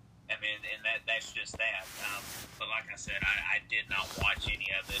 That's just that. But like I said, I did not watch any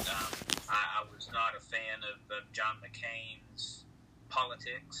of it. I was not a fan of John McCain's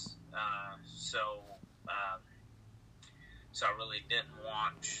politics, so I really didn't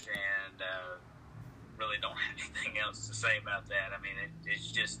watch, and really don't have anything else to say about that. I mean,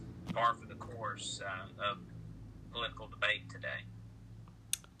 it's just par for the course of political debate today.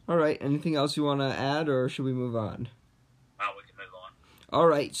 All right. Anything else you want to add, or should we move on? We can move on. All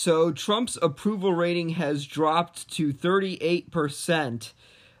right. So Trump's approval rating has dropped to 38%.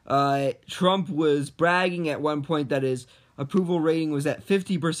 Trump was bragging at one point that his approval rating was at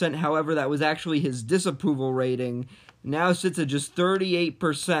 50%. However, that was actually his disapproval rating. Now sits at just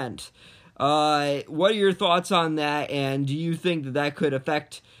 38%. What are your thoughts on that? And do you think that could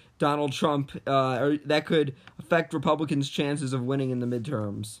affect Donald Trump, or that could affect Republicans' chances of winning in the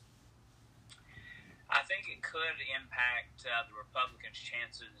midterms? I think it could impact the Republicans'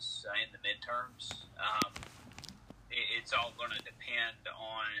 chances in the midterms. It's all going to depend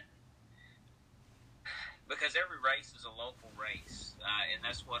on, because every race is a local race, and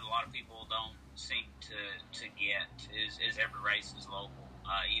that's what a lot of people don't seem to get, is every race is local.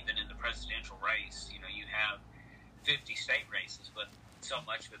 Even in the presidential race, you have 50 state races, but so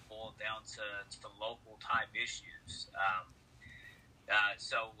much of it boiled down to local type issues.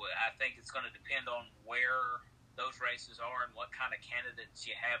 So I think it's going to depend on where those races are and what kind of candidates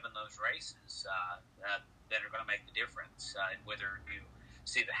you have in those races that are going to make the difference. And whether you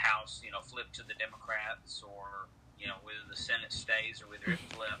see the House, flip to the Democrats, or whether the Senate stays or whether it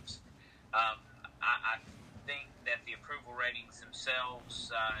flips. I think that the approval ratings themselves,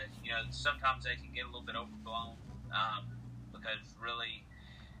 sometimes they can get a little bit overblown. Because really,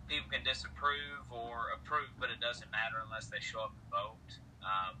 people can disapprove or approve, but it doesn't matter unless they show up and vote.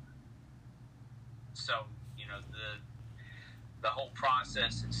 So, the whole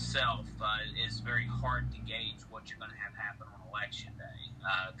process itself is very hard to gauge what you're going to have happen on Election Day,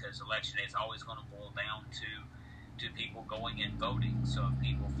 because Election Day is always going to boil down to people going and voting. So if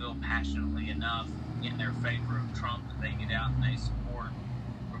people feel passionately enough in their favor of Trump that they get out and they support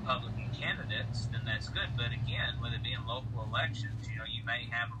Republican candidates, then that's good. But again, with it being local elections, you may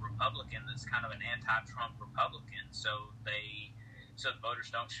have a Republican that's kind of an anti-Trump Republican, so they so the voters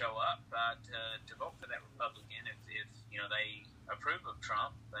don't show up to vote for that Republican if they approve of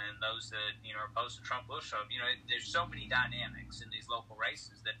Trump, and those that are opposed to Trump will show up. There's so many dynamics in these local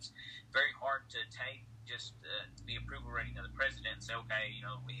races that it's very hard to take just the approval rating of the president and say, okay,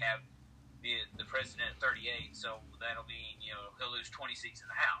 we have the president at 38, so that'll mean he'll lose 20 seats in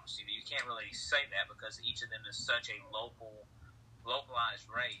the House. You can't really say that because each of them is such a localized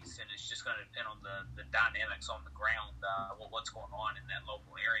race, and it's just going to depend on the dynamics on the ground, what's going on in that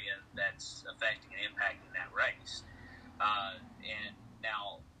local area that's affecting and impacting that race. And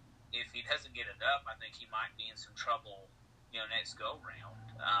now, if he doesn't get it up, I think he might be in some trouble, next go round.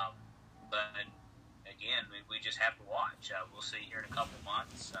 But again, we just have to watch. We'll see here in a couple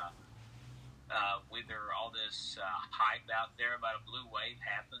months whether all this hype out there about a blue wave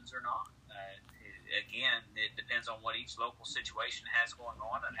happens or not. Again, it depends on what each local situation has going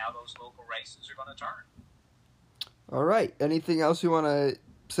on and how those local races are going to turn. All right. Anything else you want to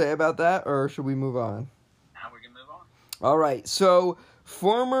say about that, or should we move on? Now we can move on. All right. So,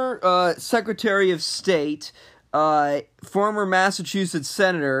 former Secretary of State, former Massachusetts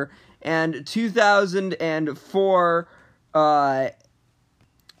Senator, and 2004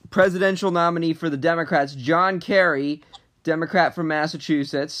 presidential nominee for the Democrats, John Kerry, Democrat from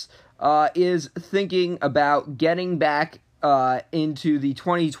Massachusetts, is thinking about getting back into the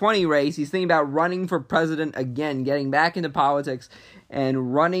 2020 race. He's thinking about running for president again, getting back into politics,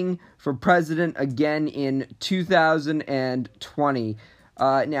 and running for president again in 2020.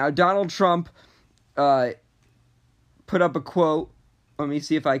 Now, Donald Trump put up a quote. Let me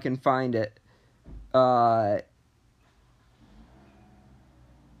see if I can find it. Let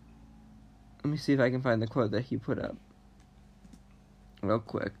me see if I can find the quote that he put up. Real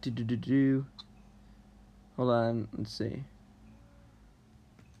quick. Hold on. Let's see.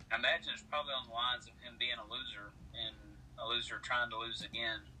 I imagine it's probably on the lines of him being a loser and a loser trying to lose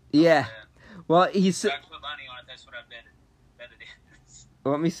again. Yeah. Well, he said. If I put money on it, that's what I bet it is.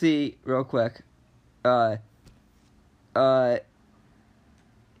 Let me see real quick.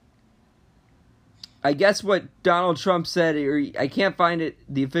 I guess what Donald Trump said, or I can't find it,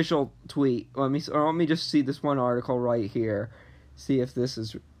 the official tweet. Let me just see this one article right here. See if this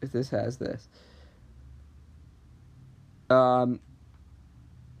has this.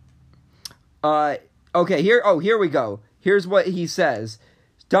 Okay, here we go. Here's what he says.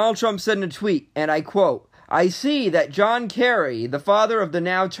 Donald Trump said in a tweet, and I quote, "I see that John Kerry, the father of the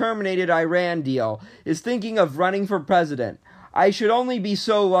now terminated Iran deal, is thinking of running for president. I should only be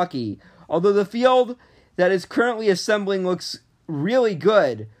so lucky. Although the field that is currently assembling looks really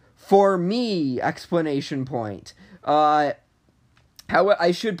good for me!" Explanation point. How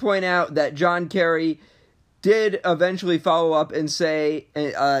I should point out that John Kerry did eventually follow up and saying,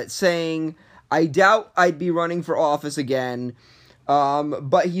 "I doubt I'd be running for office again,"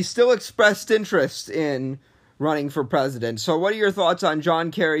 but he still expressed interest in running for president. So what are your thoughts on John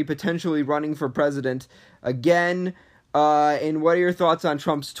Kerry potentially running for president again? And what are your thoughts on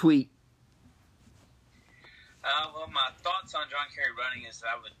Trump's tweet? Well, my thoughts on John Kerry running is that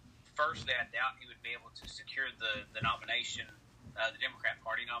I doubt he would be able to secure the nomination, the Democrat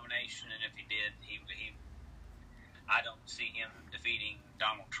Party nomination, and if he did, I don't see him defeating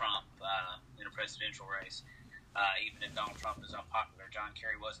Donald Trump in a presidential race. Even if Donald Trump is unpopular, John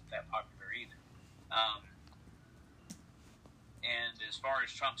Kerry wasn't that popular either. And as far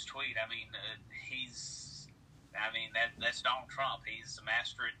as Trump's tweet, that's Donald Trump. He's a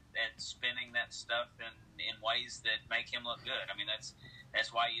master at spinning that stuff in ways that make him look good.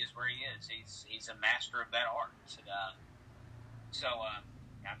 That's why he is where he is. He's a master of that art.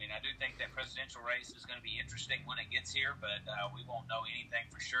 I do think that presidential race is going to be interesting when it gets here, but we won't know anything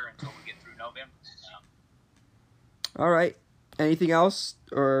for sure until we get through November. All right. Anything else,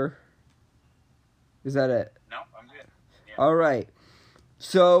 or is that it? No, I'm good. Yeah. All right.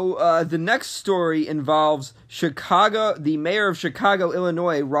 So the next story involves the mayor of Chicago,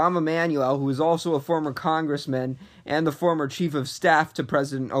 Illinois, Rahm Emanuel, who is also a former congressman and the former chief of staff to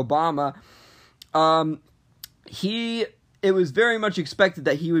President Obama. It was very much expected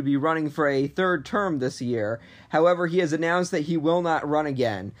that he would be running for a third term this year. However, he has announced that he will not run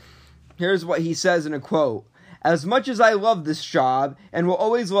again. Here's what he says in a quote. "As much as I love this job and will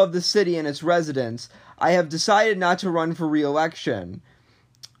always love the city and its residents, I have decided not to run for re-election."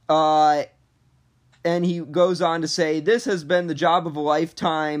 And he goes on to say, "This has been the job of a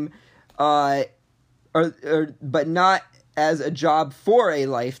lifetime, but not as a job for a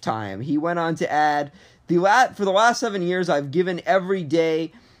lifetime." He went on to add, for the last 7 years, I've given every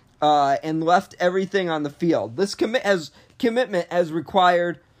day and left everything on the field. This commitment has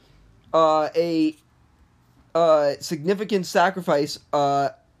required a significant sacrifice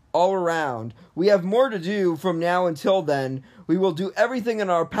all around. We have more to do from now until then. We will do everything in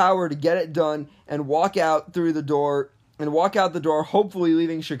our power to get it done and walk out the door, hopefully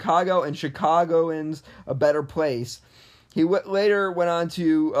leaving Chicago and Chicagoans a better place. He later went on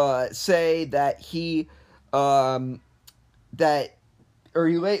to say that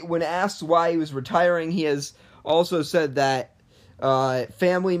when asked why he was retiring, he has also said that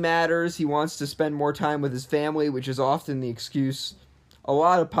family matters. He wants to spend more time with his family, which is often the excuse a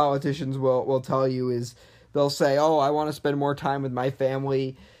lot of politicians will tell you. Is they'll say, "Oh, I want to spend more time with my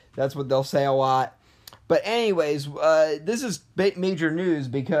family." That's what they'll say a lot. But anyways, this is major news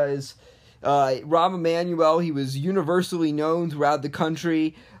because Rahm Emanuel, he was universally known throughout the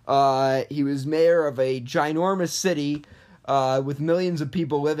country. He was mayor of a ginormous city with millions of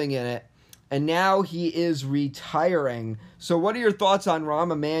people living in it. And now he is retiring. So what are your thoughts on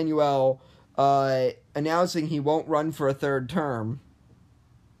Rahm Emanuel announcing he won't run for a third term?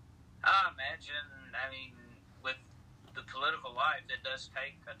 With the political life, it does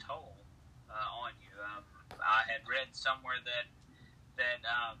take a toll on you. I had read somewhere that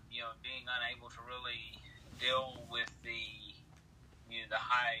being unable to really deal with the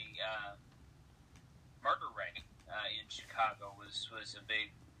high murder rate in Chicago was a big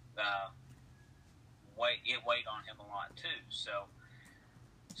weight. It weighed on him a lot too. So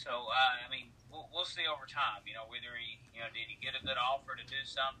we'll see over time. Whether he did he get a good offer to do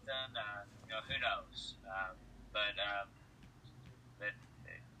something? Who knows?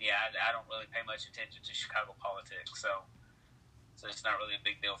 I don't really pay much attention to Chicago politics, so it's not really a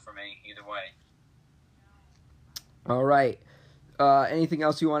big deal for me either way. All right. Anything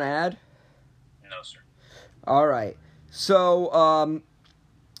else you want to add? No, sir. All right. So,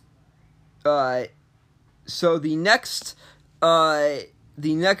 so the next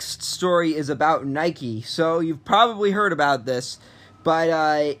story is about Nike. So you've probably heard about this,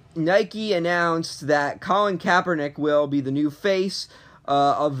 but Nike announced that Colin Kaepernick will be the new face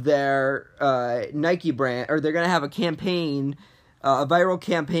of their Nike brand, or they're going to have a campaign, a viral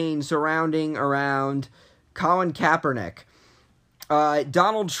campaign around Colin Kaepernick.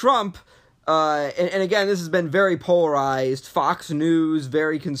 Donald Trump, and again, this has been very polarized. Fox News,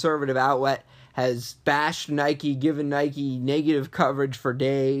 very conservative outlet, has bashed Nike, given Nike negative coverage for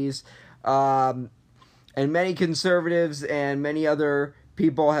days. And many conservatives and many other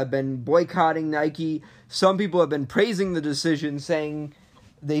people have been boycotting Nike. Some people have been praising the decision, saying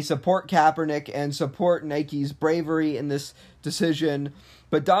they support Kaepernick and support Nike's bravery in this decision.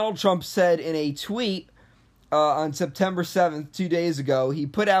 But Donald Trump said in a tweet on September 7th, 2 days ago, he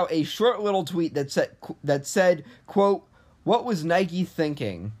put out a short little tweet that said, quote, "What was Nike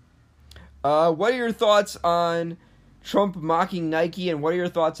thinking?" What are your thoughts on Trump mocking Nike, and what are your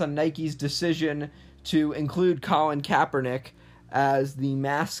thoughts on Nike's decision to include Colin Kaepernick as the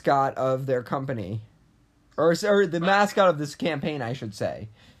mascot of their company? Or the mascot of this campaign, I should say.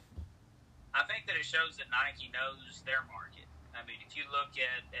 I think that it shows that Nike knows their market. If you look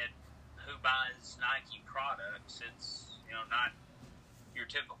at who buys Nike products, it's not your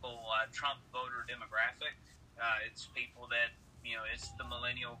typical Trump voter demographic. It's people that it's the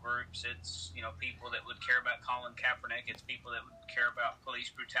millennial groups. It's people that would care about Colin Kaepernick. It's people that would care about police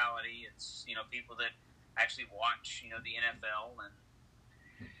brutality. It's people that actually watch the NFL and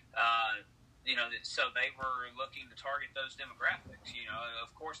so they were looking to target those demographics. Of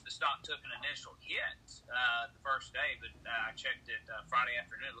course, the stock took an initial hit the first day, but I checked it Friday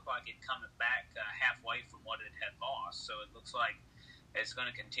afternoon. It looked like it coming back halfway from what it had lost. So it looks like it's going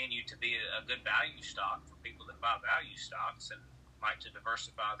to continue to be a good value stock for people that buy value stocks and like to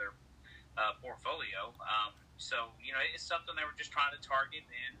diversify their portfolio. It's something they were just trying to target,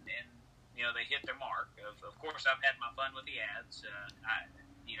 and they hit their mark. Of course, I've had my fun with the ads.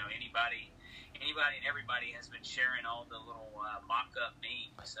 Anybody and everybody has been sharing all the little mock-up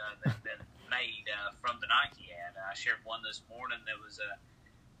memes that have been made from the Nike ad. I shared one this morning that was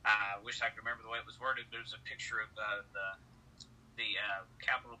I wish I could remember the way it was worded. There was a picture of the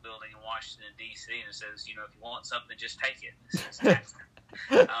Capitol building in Washington, D.C., and it says, if you want something, just take it. It says tax.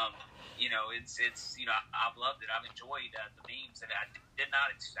 I've loved it. I've enjoyed the memes, and I did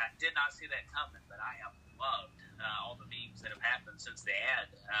not see that coming, but I have loved all the memes that have happened since the ad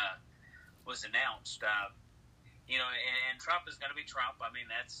was announced. And Trump is going to be Trump.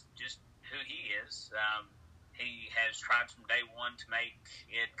 That's just who he is. He has tried from day one to make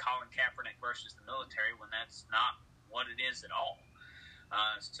it Colin Kaepernick versus the military when that's not what it is at all.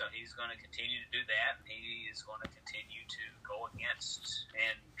 So he's going to continue to do that, and he is going to continue to go against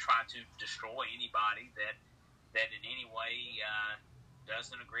and try to destroy anybody that in any way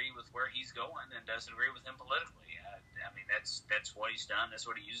doesn't agree with where he's going and doesn't agree with him politically. I mean, that's what he's done. That's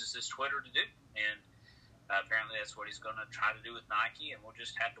what he uses his Twitter to do, and apparently that's what he's going to try to do with Nike. And we'll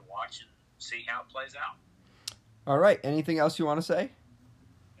just have to watch and see how it plays out. All right. Anything else you want to say?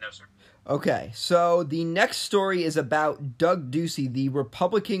 No, sir. Okay, so the next story is about Doug Ducey, the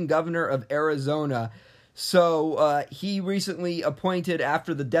Republican governor of Arizona. So he recently appointed,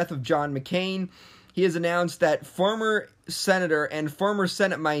 after the death of John McCain, he has announced that former senator and former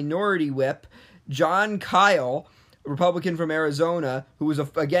Senate Minority Whip Jon Kyl, Republican from Arizona, who was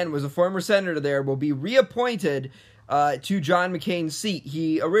a former senator there, will be reappointed to John McCain's seat.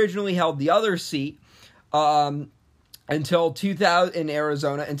 He originally held the other seat until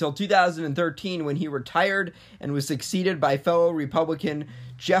 2013, when he retired and was succeeded by fellow Republican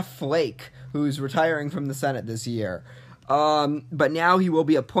Jeff Flake, who's retiring from the Senate this year. But now he will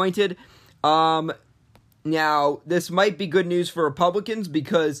be appointed. Now, this might be good news for Republicans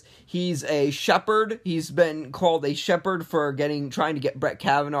because he's a shepherd. He's been called a shepherd for trying to get Brett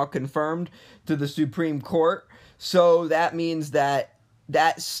Kavanaugh confirmed to the Supreme Court. So that means that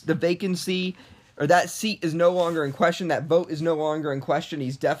the vacancy, or that seat, is no longer in question. That vote is no longer in question.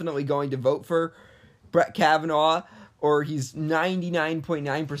 He's definitely going to vote for Brett Kavanaugh, or he's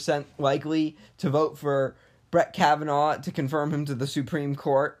 99.9% likely to vote for Brett Kavanaugh to confirm him to the Supreme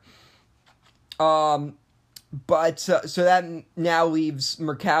Court. But so that now leaves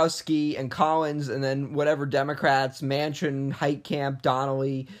Murkowski and Collins, and then whatever Democrats, Manchin, Heitkamp,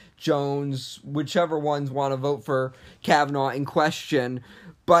 Donnelly, Jones, whichever ones want to vote for Kavanaugh, in question.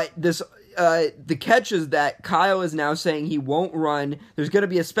 But this, the catch is that Kyl is now saying he won't run. There's going to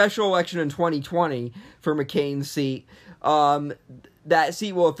be a special election in 2020 for McCain's seat. That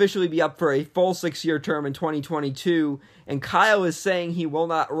seat will officially be up for a full 6-year term in 2022, and Kyl is saying he will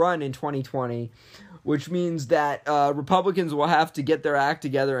not run in 2020. Which means that Republicans will have to get their act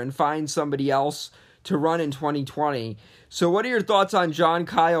together and find somebody else to run in 2020. So what are your thoughts on Jon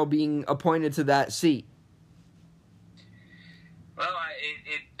Kyl being appointed to that seat? Well, I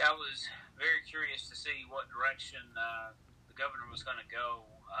was very curious to see what direction the governor was going to go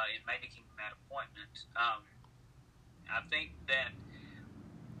in making that appointment. I think that,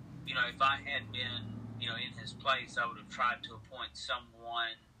 if I had been, in his place, I would have tried to appoint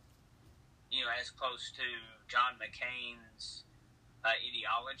someone as close to John McCain's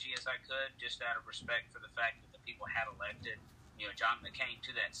ideology as I could, just out of respect for the fact that the people had elected, John McCain to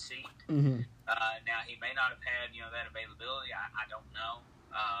that seat. Mm-hmm. Now, he may not have had, that availability. I don't know.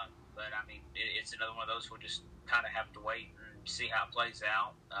 But, I mean, it's another one of those we'll just kind of have to wait and see how it plays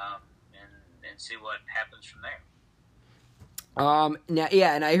out and see what happens from there. Now,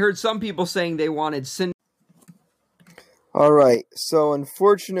 yeah, and I heard some people saying they wanted All right, so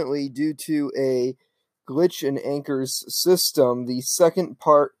unfortunately, due to a glitch in Anchor's system, the second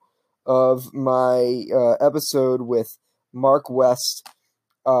part of my episode with Mark West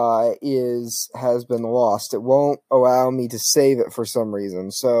has been lost. It won't allow me to save it for some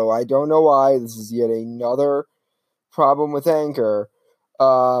reason, so I don't know why. This is yet another problem with Anchor,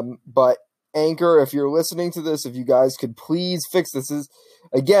 but Anchor, if you're listening to this, if you guys could please fix this.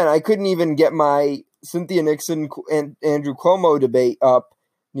 Again, I couldn't even get my Cynthia Nixon and Andrew Cuomo debate up,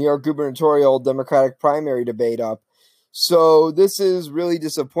 New York gubernatorial Democratic primary debate up. So this is really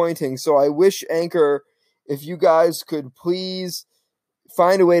disappointing. So I wish Anchor, if you guys could please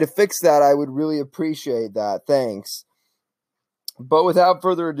find a way to fix that, I would really appreciate that. Thanks. But without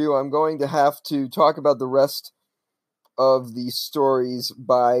further ado, I'm going to have to talk about the rest of these stories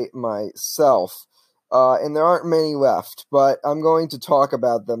by myself. And there aren't many left, but I'm going to talk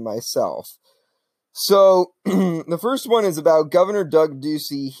about them myself. So, the first one is about Governor Doug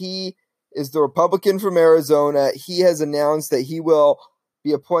Ducey. He is the Republican from Arizona. He has announced that he will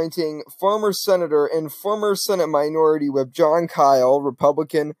be appointing former Senator and former Senate Minority Whip Jon Kyl,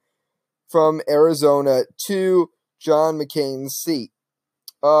 Republican from Arizona, to John McCain's seat.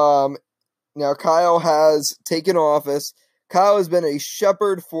 Now, Kyl has taken office. Kyl has been a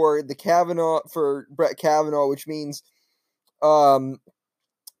shepherd for Brett Kavanaugh, which means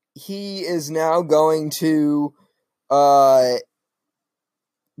he is now going to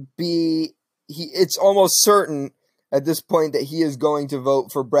it's almost certain at this point that he is going to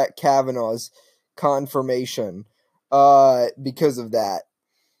vote for Brett Kavanaugh's confirmation because of that.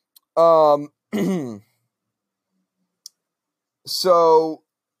 So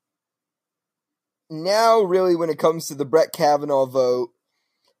now really when it comes to the Brett Kavanaugh vote,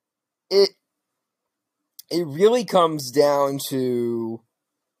 it really comes down to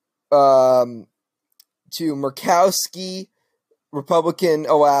Murkowski, Republican,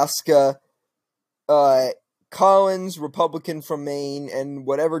 Alaska, Collins, Republican from Maine, and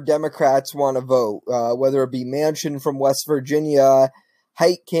whatever Democrats want to vote, whether it be Manchin from West Virginia,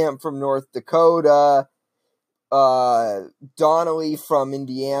 Heitkamp from North Dakota, Donnelly from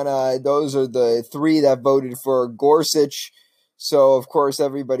Indiana. Those are the three that voted for Gorsuch. So, of course,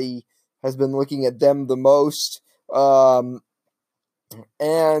 everybody has been looking at them the most. And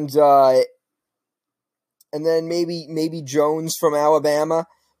then maybe Jones from Alabama.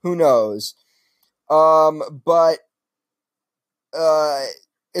 Who knows? But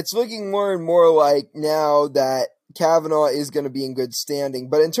it's looking more and more like now that Kavanaugh is going to be in good standing.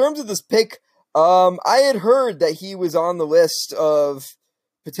 But in terms of this pick, I had heard that he was on the list of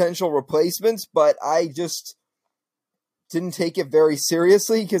potential replacements, but I just didn't take it very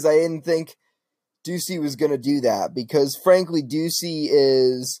seriously because I didn't think Ducey was going to do that. Because frankly, Ducey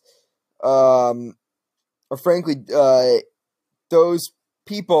is, those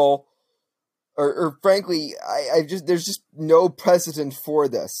people, or frankly, there's just no precedent for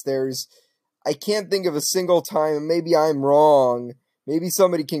this. I can't think of a single time, and maybe I'm wrong. Maybe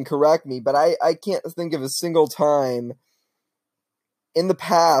somebody can correct me, but I can't think of a single time in the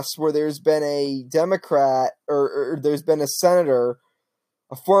past where there's been a Democrat or there's been a senator,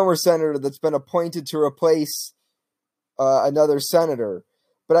 a former senator that's been appointed to replace another senator.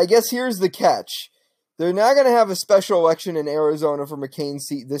 But I guess here's the catch. They're not going to have a special election in Arizona for McCain's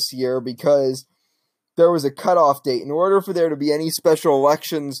seat this year because there was a cutoff date. In order for there to be any special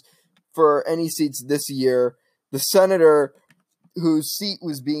elections for any seats this year, the senator whose seat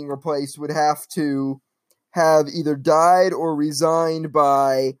was being replaced would have to have either died or resigned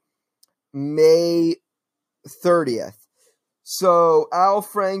by May 30th. So Al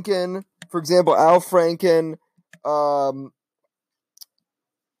Franken, for example, I'm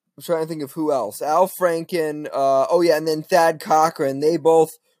trying to think of who else. Al Franken, and then Thad Cochran, they both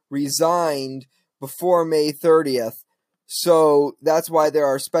resigned before May 30th. So that's why there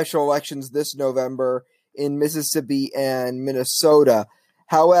are special elections this November in Mississippi and Minnesota.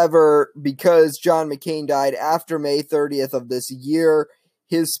 However, because John McCain died after May 30th of this year,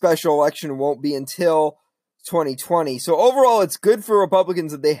 his special election won't be until 2020. So overall, it's good for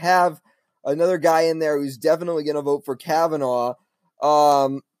Republicans that they have another guy in there who's definitely going to vote for Kavanaugh.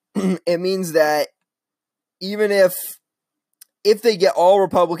 It means that even if they get all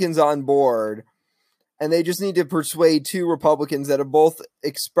Republicans on board, and they just need to persuade two Republicans that have both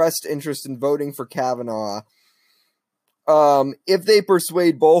expressed interest in voting for Kavanaugh, if they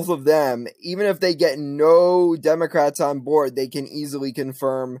persuade both of them, even if they get no Democrats on board, they can easily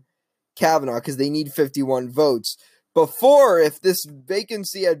confirm Kavanaugh because they need 51 votes. Before, if this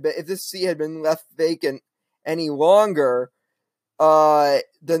seat had been left vacant any longer, then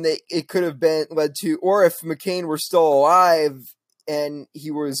it could have been led to, or if McCain were still alive and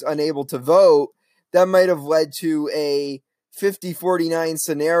he was unable to vote, that might have led to a 50-49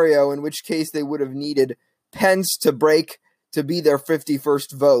 scenario, in which case they would have needed Pence to be their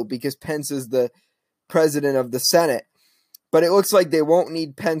 51st vote because Pence is the president of the Senate. But it looks like they won't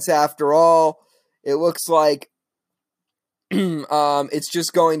need Pence after all. It looks like it's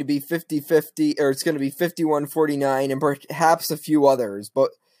just going to be 50-50, or it's going to be 51-49 and perhaps a few others.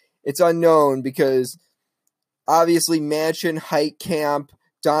 But it's unknown because obviously Manchin, Heitkamp,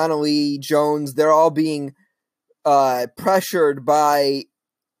 Donnelly, Jones, they're all being pressured by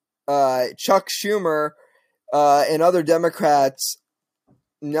Chuck Schumer and other Democrats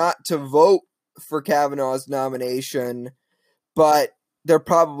not to vote for Kavanaugh's nomination, but they're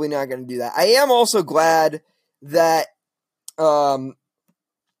probably not going to do that. I am also glad that what's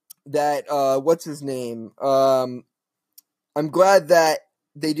his name? I'm glad that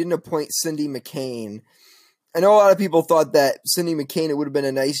they didn't appoint Cindy McCain. I know a lot of people thought that Cindy McCain, it would have been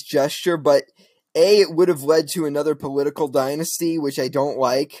a nice gesture, but it would have led to another political dynasty, which I don't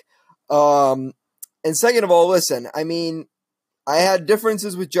like. And second of all, listen, I mean, I had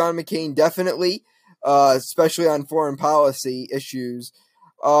differences with John McCain, definitely, especially on foreign policy issues.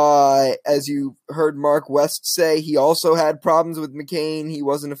 As you heard Mark West say, he also had problems with McCain. He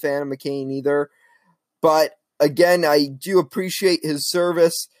wasn't a fan of McCain either. But again, I do appreciate his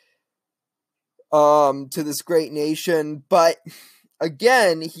service to this great nation. But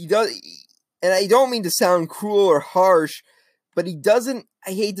again, he does, and I don't mean to sound cruel or harsh, but he doesn't,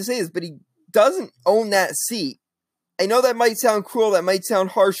 I hate to say this, but he doesn't own that seat. I know that might sound cruel, that might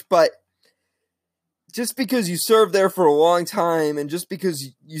sound harsh, but just because you served there for a long time and just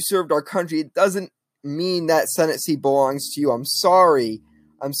because you served our country, it doesn't mean that Senate seat belongs to you. I'm sorry.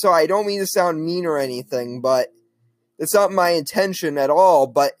 I don't mean to sound mean or anything, but it's not my intention at all.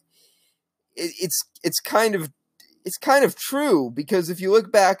 But it's kind of true, because if you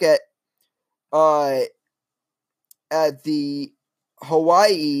look back at at the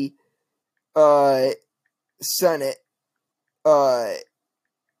Hawaii Senate, at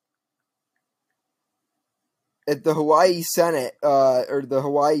the Hawaii Senate, or the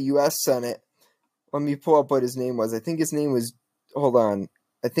Hawaii U.S. Senate. Let me pull up what his name was. I think his name was, hold on.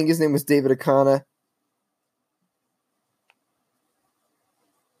 I think his name was David Akana.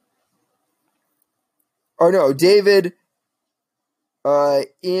 Or no, David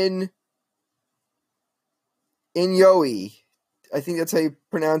Inouye. I think that's how you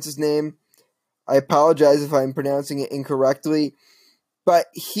pronounce his name. I apologize if I'm pronouncing it incorrectly. But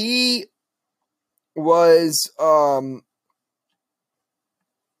he was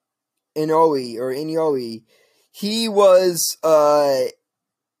Inouye. He was a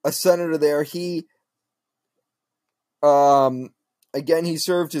senator there. He again, he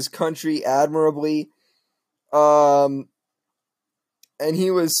served his country admirably. And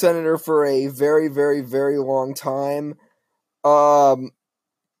he was senator for a very, very, very long time. But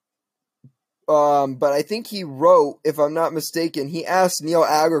I think he wrote, if I'm not mistaken, he asked Neil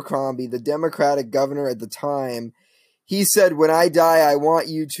Abercrombie, the Democratic governor at the time, he said, when I die, I want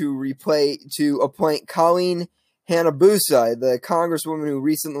you to appoint Colleen Hanabusa, the congresswoman who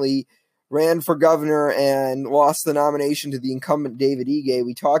recently ran for governor and lost the nomination to the incumbent David Ige.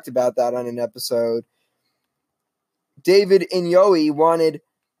 We talked about that on an episode. David Inouye wanted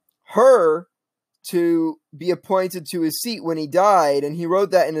her to be appointed to his seat when he died, and he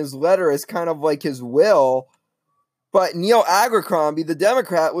wrote that in his letter as kind of like his will. But Neil Abercrombie, the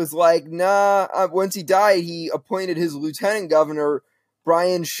Democrat, was like, nah. Once he died, he appointed his lieutenant governor,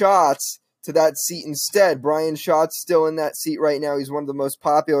 Brian Schatz, to that seat instead. Brian Schatz still in that seat right now. He's one of the most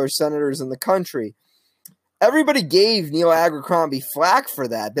popular senators in the country. Everybody gave Neil Abercrombie flack for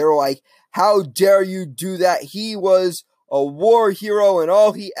that. They were like, how dare you do that? He was a war hero, and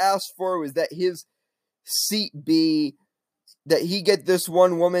all he asked for was that his seat be, that he get this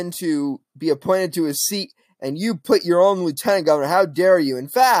one woman to be appointed to his seat, and you put your own lieutenant governor. How dare you? In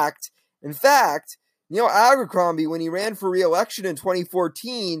fact, Neil Abercrombie, when he ran for re-election in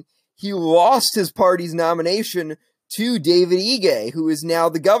 2014, he lost his party's nomination to David Ige, who is now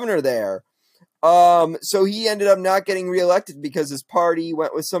the governor there. So he ended up not getting reelected because his party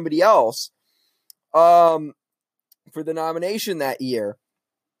went with somebody else for the nomination that year.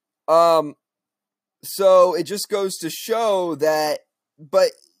 So it just goes to show that,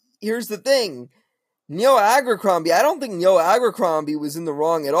 but here's the thing. Neil Abercrombie, I don't think Neil Abercrombie was in the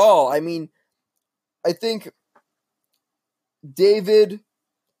wrong at all. I mean, I think David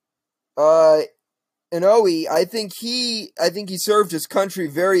Inouye, I think he served his country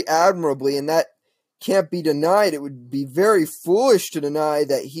very admirably, and that can't be denied. It would be very foolish to deny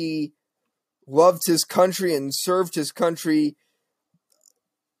that he loved his country and served his country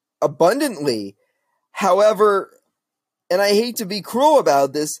abundantly. However, and I hate to be cruel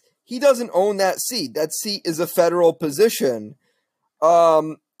about this, he doesn't own that seat. That seat is a federal position.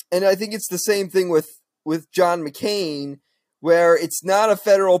 And I think it's the same thing with John McCain, where it's not a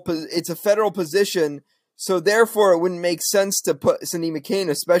federal, it's a federal position. So therefore, it wouldn't make sense to put Cindy McCain,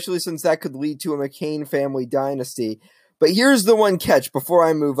 especially since that could lead to a McCain family dynasty. But here's the one catch before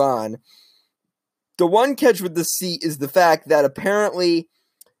I move on. The one catch with the seat is the fact that apparently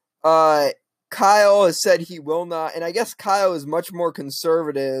Kyle has said he will not, and I guess Kyle is much more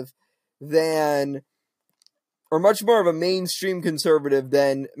conservative than, or much more of a mainstream conservative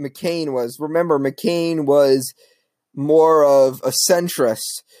than McCain was. Remember, McCain was more of a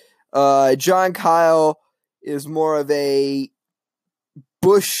centrist. John Kyle is more of a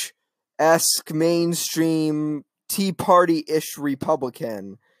Bush-esque mainstream Tea Party-ish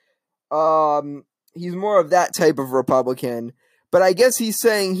Republican. He's more of that type of Republican. But I guess he's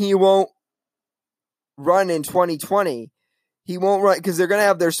saying he won't run in 2020. He won't run because they're going to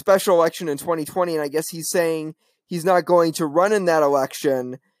have their special election in 2020, and I guess he's saying he's not going to run in that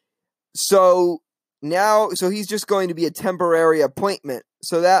election. So he's just going to be a temporary appointment.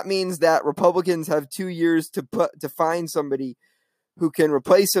 So that means that Republicans have 2 years to find somebody who can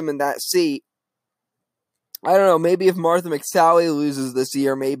replace him in that seat. I don't know, maybe if Martha McSally loses this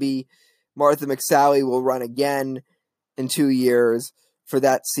year, maybe Martha McSally will run again in 2 years for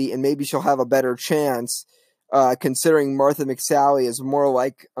that seat, and maybe she'll have a better chance, considering Martha McSally is more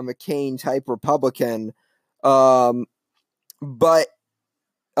like a McCain-type Republican. But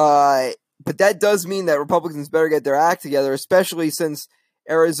that does mean that Republicans better get their act together, especially since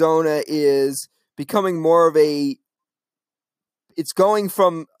Arizona is becoming more of a, it's going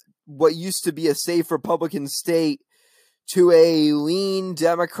from what used to be a safe Republican state to a lean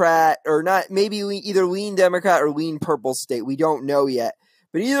Democrat, or not, maybe either lean Democrat or lean purple state. We don't know yet.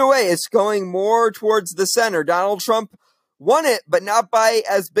 But either way, it's going more towards the center. Donald Trump won it, but not by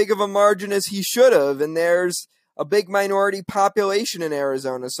as big of a margin as he should have. And there's a big minority population in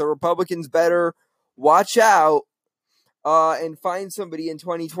Arizona. So Republicans better watch out and find somebody in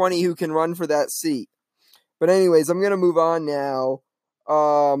 2020 who can run for that seat. But anyways, I'm going to move on now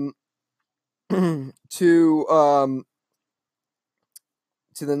to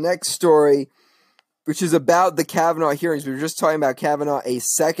the next story, which is about the Kavanaugh hearings. We were just talking about Kavanaugh a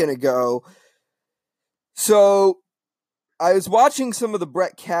second ago. So I was watching some of the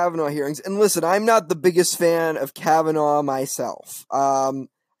Brett Kavanaugh hearings, and listen, I'm not the biggest fan of Kavanaugh myself. I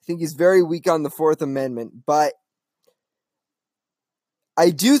think he's very weak on the Fourth Amendment, but I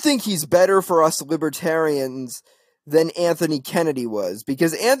do think he's better for us libertarians than Anthony Kennedy was,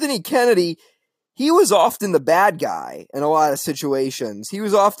 because Anthony Kennedy, he was often the bad guy in a lot of situations. He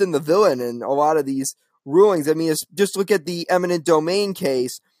was often the villain in a lot of these rulings. I mean, just look at the eminent domain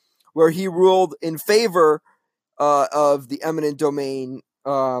case where he ruled in favor of the eminent domain.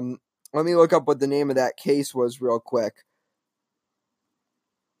 Let me look up what the name of that case was real quick.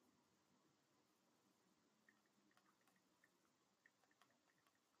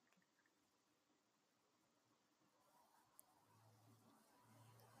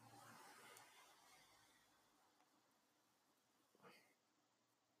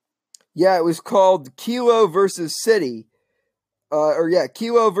 Yeah, it was called Kelo versus City.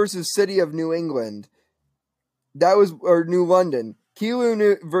 Kelo versus City of New England. That was, or New London.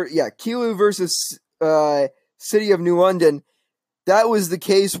 Kelo versus City of New London. That was the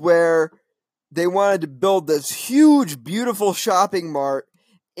case where they wanted to build this huge, beautiful shopping mart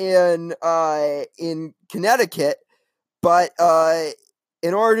in Connecticut, but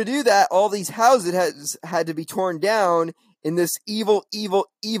in order to do that, all these houses had to be torn down in this evil,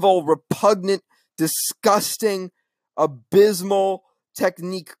 repugnant, disgusting, abysmal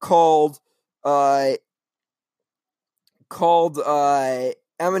technique called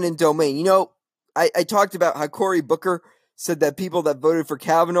eminent domain. You know, I talked about how Cory Booker said that people that voted for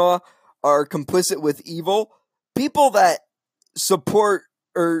Kavanaugh are complicit with evil. People that support,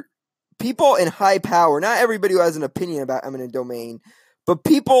 or people in high power, not everybody who has an opinion about eminent domain, but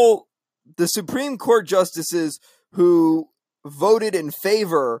people, the Supreme Court justices who voted in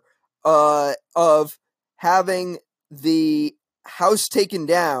favor of having the house taken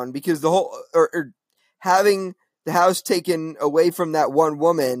down, because the whole, or having the house taken away from that one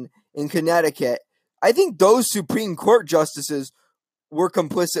woman in Connecticut, I think those Supreme Court justices were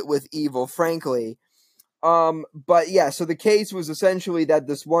complicit with evil, frankly. But yeah, so the case was essentially that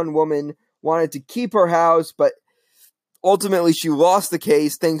this one woman wanted to keep her house, but ultimately she lost the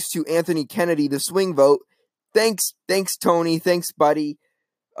case thanks to Anthony Kennedy, the swing vote. Thanks, Tony. Thanks, buddy.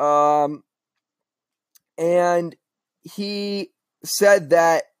 And he said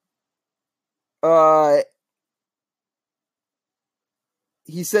that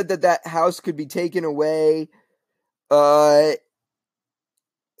that house could be taken away for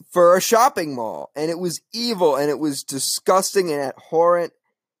a shopping mall, and it was evil, and it was disgusting and abhorrent,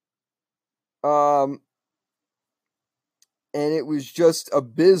 and it was just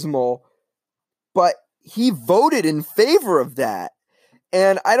abysmal, but he voted in favor of that,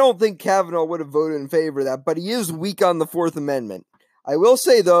 and I don't think Kavanaugh would have voted in favor of that, but he is weak on the Fourth Amendment. I will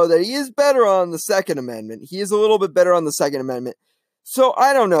say, though, that he is better on the Second Amendment. He is a little bit better on the Second Amendment. So,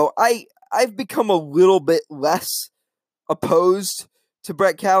 I don't know. I've become a little bit less opposed to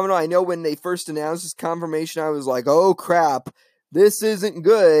Brett Kavanaugh. I know when they first announced his confirmation, I was like, oh crap, this isn't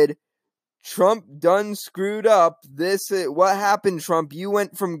good. Trump done screwed up. What happened, Trump? You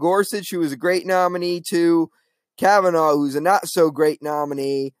went from Gorsuch, who was a great nominee, to Kavanaugh, who's a not so great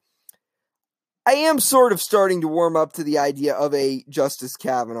nominee. I am sort of starting to warm up to the idea of a Justice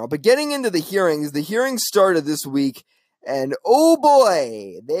Kavanaugh. But getting into the hearings started this week, and oh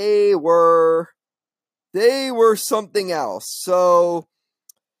boy, they were something else. So,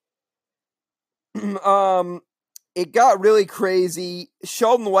 it got really crazy.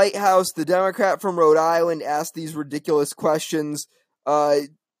 Sheldon Whitehouse, the Democrat from Rhode Island, asked these ridiculous questions. Dianne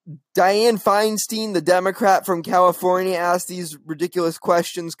Feinstein, the Democrat from California, asked these ridiculous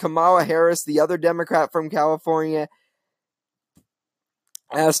questions. Kamala Harris, the other Democrat from California,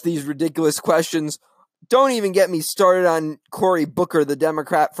 asked these ridiculous questions. Don't even get me started on Cory Booker, the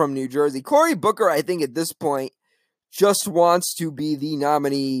Democrat from New Jersey. Cory Booker, I think at this point, just wants to be the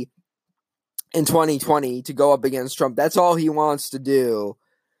nominee in 2020 to go up against Trump. That's all he wants to do.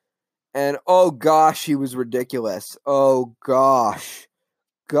 And oh gosh, he was ridiculous. Oh gosh.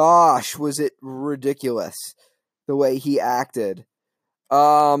 Gosh, was it ridiculous the way he acted.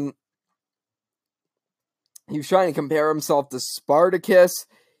 He was trying to compare himself to Spartacus.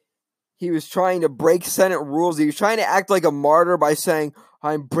 He was trying to break Senate rules. He was trying to act like a martyr by saying,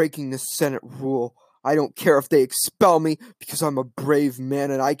 I'm breaking the Senate rule. I don't care if they expel me because I'm a brave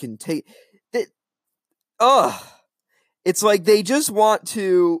man and I can take it. It's like they just want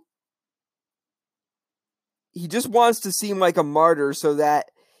to. He just wants to seem like a martyr so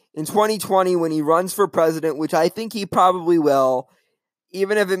that in 2020, when he runs for president, which I think he probably will,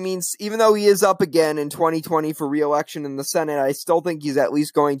 even though he is up again in 2020 for re-election in the Senate, I still think he's at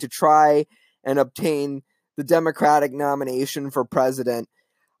least going to try and obtain the Democratic nomination for president.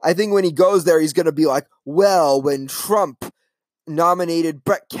 I think when he goes there, he's going to be like, well, when Trump nominated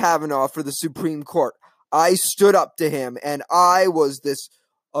Brett Kavanaugh for the Supreme Court, I stood up to him and I was this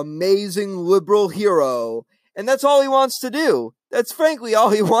amazing liberal hero. And that's all he wants to do. That's frankly all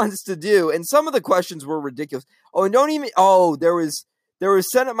he wants to do. And some of the questions were ridiculous. There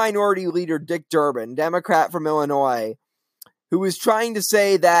was Senate Minority Leader Dick Durbin, Democrat from Illinois, who was trying to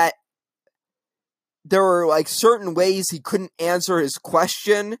say that there were like certain ways he couldn't answer his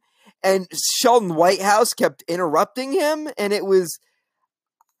question, and Sheldon Whitehouse kept interrupting him, and it was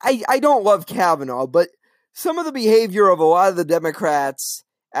I don't love Kavanaugh, but some of the behavior of a lot of the Democrats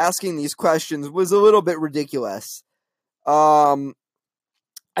asking these questions was a little bit ridiculous. I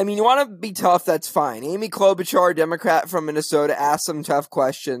mean, you want to be tough, that's fine. Amy Klobuchar, Democrat from Minnesota, asked some tough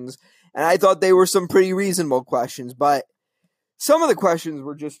questions, and I thought they were some pretty reasonable questions, but some of the questions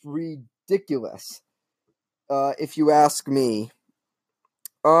were just ridiculous, if you ask me.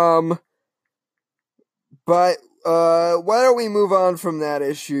 But why don't we move on from that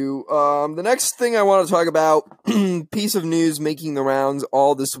issue? The next thing I want to talk about, piece of news making the rounds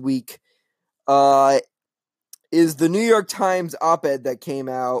all this week, is the New York Times op-ed that came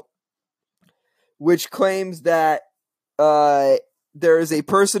out, which claims that there is a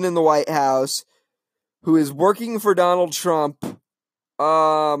person in the White House who is working for Donald Trump,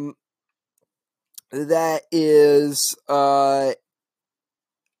 that is,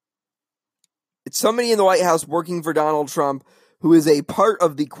 it's somebody in the White House working for Donald Trump who is a part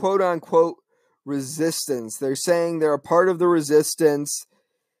of the quote-unquote resistance. They're saying they're a part of the resistance,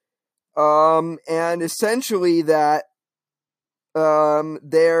 and essentially that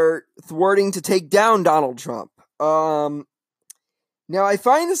they're thwarting to take down Donald Trump. Now, I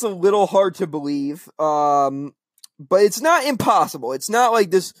find this a little hard to believe, but it's not impossible. It's not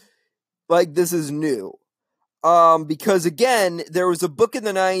like this is new. Because again, there was a book in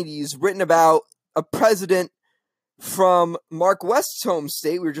the 90s written about a president from Mark West's home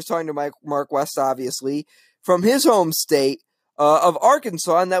state. We were just talking to Mark West, obviously, from his home state of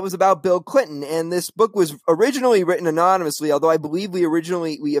Arkansas, and that was about Bill Clinton. And this book was originally written anonymously, although I believe we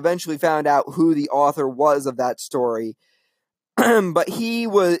eventually found out who the author was of that story. But he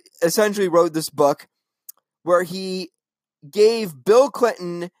essentially wrote this book where he gave Bill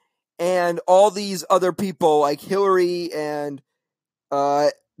Clinton and all these other people like Hillary and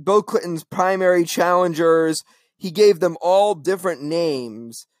Bill Clinton's primary challengers, he gave them all different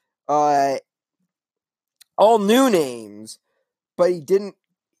names, all new names, but he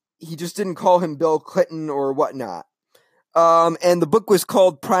just didn't call him Bill Clinton or whatnot. And the book was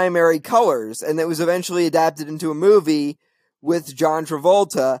called Primary Colors, and it was eventually adapted into a movie with John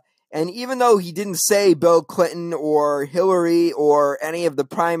Travolta. And even though he didn't say Bill Clinton or Hillary or any of the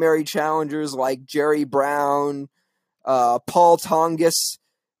primary challengers like Jerry Brown, Paul Tongass,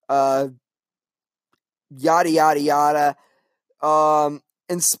 yada, yada, yada,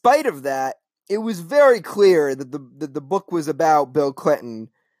 in spite of that, it was very clear that the book was about Bill Clinton.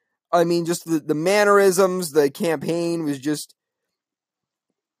 I mean, just the mannerisms, the campaign was just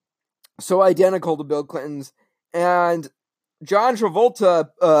so identical to Bill Clinton's. And John Travolta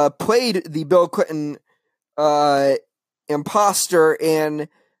played the Bill Clinton imposter in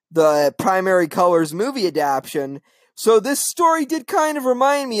the Primary Colors movie adaptation. So this story did kind of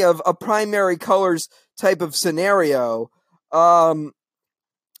remind me of a Primary Colors type of scenario.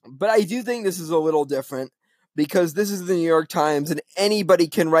 But I do think this is a little different because this is the New York Times, and anybody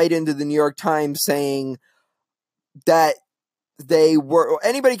can write into the New York Times saying that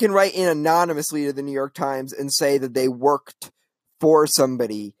anybody can write in anonymously to the New York Times and say that they worked for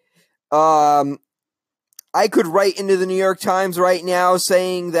somebody. I could write into the New York Times right now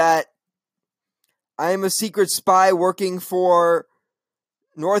saying that I'm a secret spy working for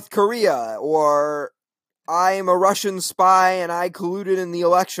North Korea, or I'm a Russian spy and I colluded in the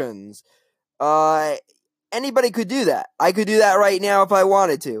elections. Anybody could do that. I could do that right now if I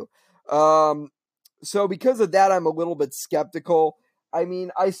wanted to. So because of that, I'm a little bit skeptical. I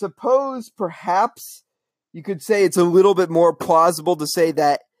mean, I suppose perhaps you could say it's a little bit more plausible to say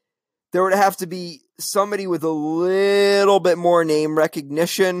that there would have to be somebody with a little bit more name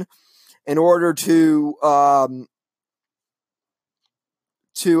recognition in order to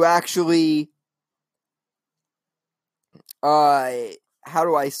actually, how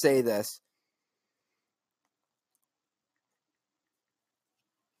do I say this?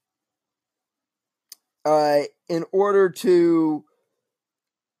 In order to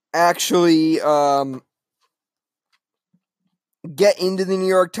actually get into the New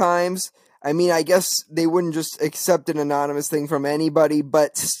York Times. I mean, I guess they wouldn't just accept an anonymous thing from anybody,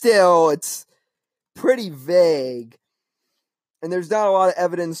 but still, it's pretty vague. And there's not a lot of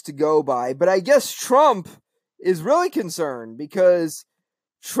evidence to go by. But I guess Trump is really concerned because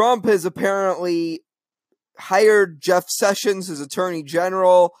Trump has apparently hired Jeff Sessions, his attorney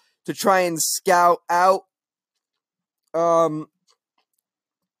general, to try and scout out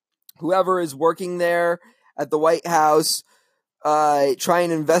whoever is working there at the White House, try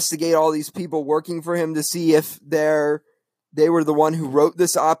and investigate all these people working for him to see if they were the one who wrote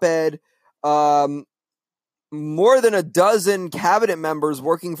this op-ed. More than a dozen cabinet members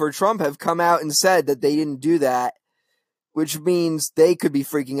working for Trump have come out and said that they didn't do that, which means they could be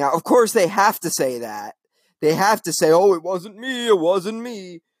freaking out. Of course, they have to say that. They have to say, oh, it wasn't me.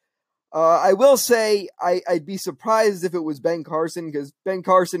 I will say I'd be surprised if it was Ben Carson, because Ben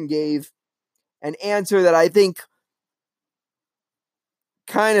Carson gave an answer that I think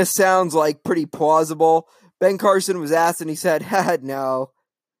kind of sounds like pretty plausible. Ben Carson was asked and he said, no.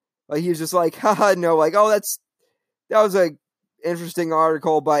 Like, he was just like, no. Like, oh, that was a interesting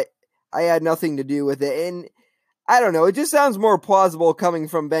article, but I had nothing to do with it. And I don't know. It just sounds more plausible coming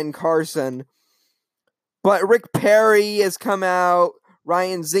from Ben Carson. But Rick Perry has come out,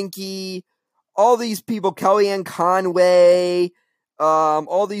 Ryan Zinke, all these people, Kellyanne Conway,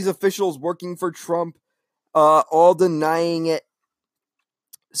 all these officials working for Trump, all denying it.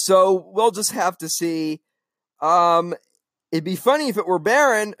 So we'll just have to see. It'd be funny if it were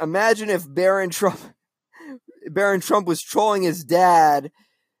Barron. Imagine if Barron Trump was trolling his dad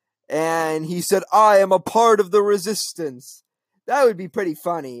and he said, I am a part of the resistance. That would be pretty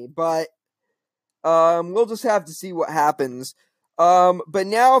funny, but we'll just have to see what happens. But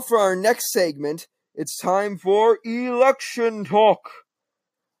now for our next segment, it's time for Election Talk.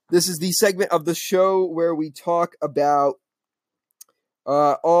 This is the segment of the show where we talk about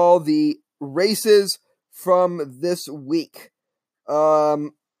all the races from this week.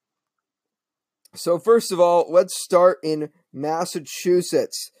 So first of all, let's start in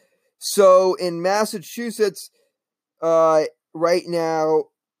Massachusetts. So in Massachusetts, right now,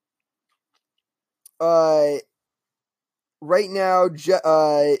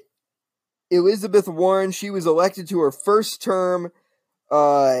 Elizabeth Warren, she was elected to her first term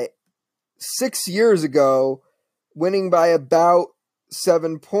 6 years ago, winning by about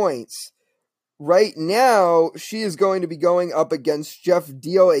 7 points. Right now, she is going to be going up against Jeff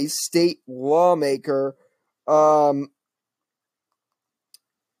Deal, a state lawmaker.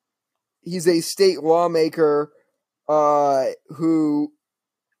 He's a state lawmaker who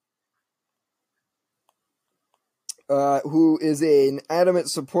is an adamant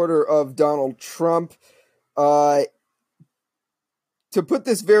supporter of Donald Trump. To put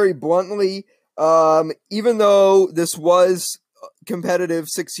this very bluntly, even though this was competitive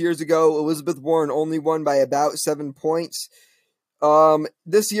 6 years ago, Elizabeth Warren only won by about 7 points.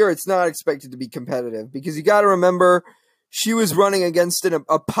 This year, it's not expected to be competitive because you got to remember she was running against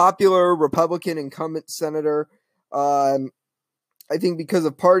a popular Republican incumbent senator. I think because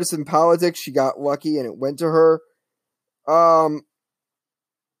of partisan politics, she got lucky and it went to her. But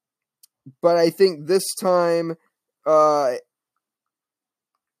I think this time,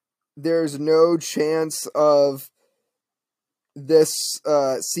 there's no chance of this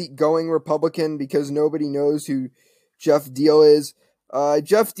seat going Republican because nobody knows who Jeff Deal is.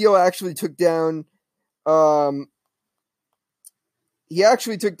 Jeff Deal actually took down a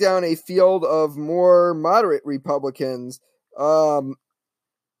field of more moderate Republicans. Hold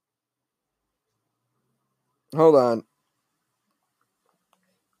on.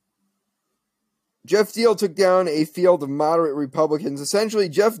 Jeff Deal took down a field of moderate Republicans. Essentially,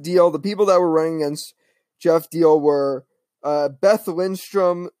 Jeff Deal, the people that were running against Jeff Deal were Beth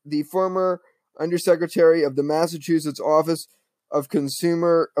Lindstrom, the former Undersecretary of the Massachusetts Office of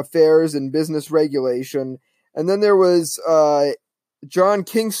Consumer Affairs and Business Regulation. And then there was John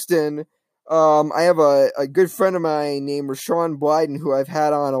Kingston. I have a good friend of mine named Rashawn Blyden, who I've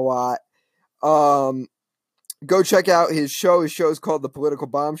had on a lot. Go check out his show. His show is called The Political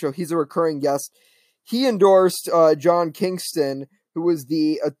Bomb Show. He's a recurring guest. He endorsed John Kingston, who's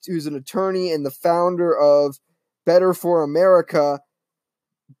an attorney and the founder of Better for America.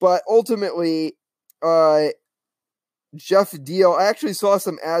 But ultimately, Jeff Deal. I actually saw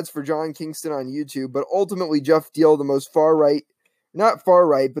some ads for John Kingston on YouTube, but ultimately Jeff Deal, the most not far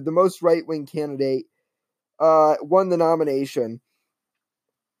right, but the most right-wing candidate, won the nomination.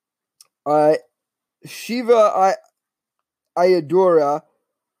 Shiva Ayyadurai,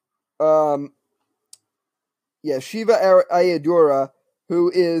 Shiva Ayyadurai,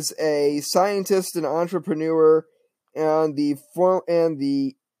 who is a scientist and entrepreneur, and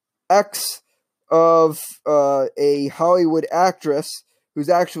the ex of a Hollywood actress who's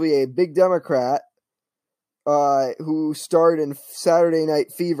actually a big Democrat, who starred in Saturday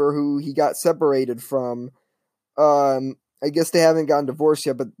Night Fever, who he got separated from. I guess they haven't gotten divorced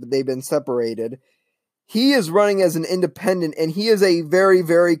yet, but they've been separated. He is running as an independent, and he is a very,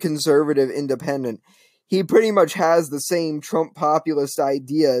 very conservative independent. He pretty much has the same Trump populist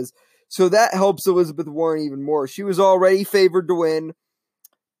ideas, so that helps Elizabeth Warren even more. She was already favored to win,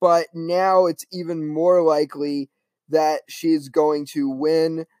 but now it's even more likely that she's going to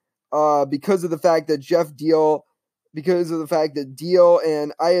win because of the fact that Deal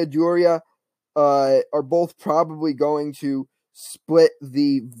and Ayyadurai are both probably going to split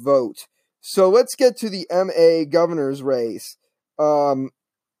the vote. So let's get to the MA governor's race.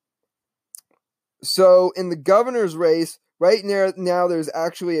 So in the governor's race, right now there's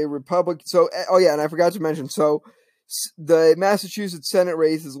actually a Republican. So, and I forgot to mention, so the Massachusetts Senate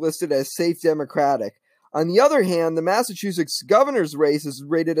race is listed as safe Democratic. On the other hand, the Massachusetts governor's race is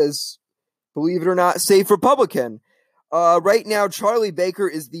rated as, believe it or not, safe Republican. Right now, Charlie Baker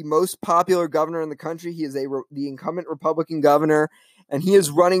is the most popular governor in the country. He is the incumbent Republican governor, and he is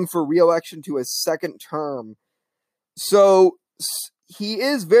running for re-election to his second term. So he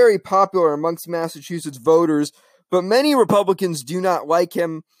is very popular amongst Massachusetts voters, but many Republicans do not like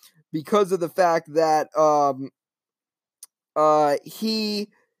him because of the fact that he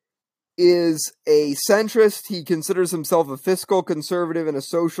is a centrist. He considers himself a fiscal conservative and a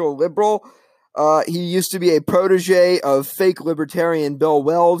social liberal. He used to be a protege of fake libertarian Bill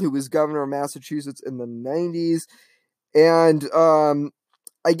Weld, who was governor of Massachusetts in the 90s. And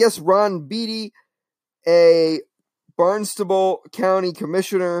I guess Ron Beatty, a Barnstable County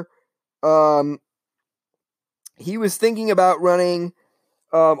commissioner, he was thinking about running.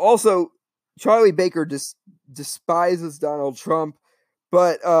 Also, Charlie Baker despises Donald Trump,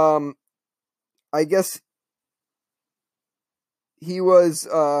 but I guess he was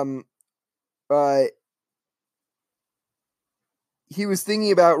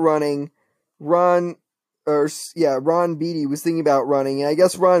thinking about running. Ron Beatty was thinking about running, and I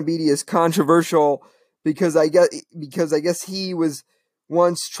guess Ron Beatty is controversial because I guess he was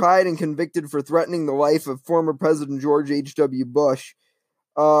once tried and convicted for threatening the life of former President George H.W. Bush.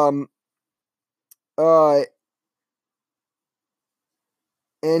 And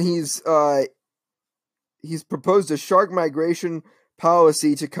he's proposed a shark migration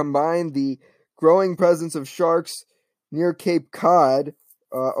policy to combine the growing presence of sharks near Cape Cod.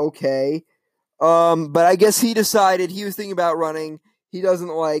 Okay. But I guess he decided he was thinking about running. He doesn't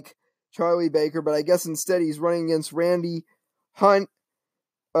like Charlie Baker, but I guess instead he's running against Randy Hunt.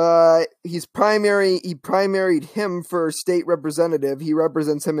 He primaried him for state representative. He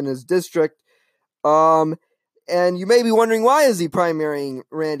represents him in his district. And you may be wondering, why is he primarying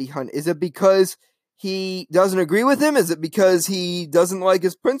Randy Hunt? Is it because he doesn't agree with him? Is it because he doesn't like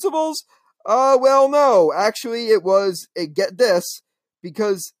his principles? Well, no. Actually, it was, get this,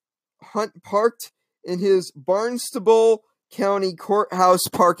 because Hunt parked in his Barnstable County Courthouse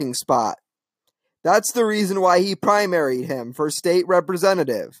parking spot. That's the reason why he primaried him for state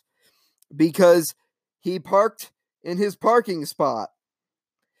representative. Because he parked in his parking spot.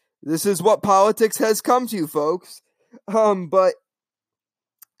 This is what politics has come to, folks. But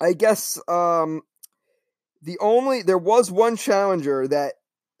I guess there was one challenger that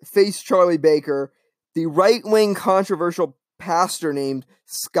faced Charlie Baker, the right-wing controversial pastor named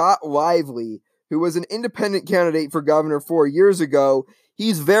Scott Lively, who was an independent candidate for governor 4 years ago.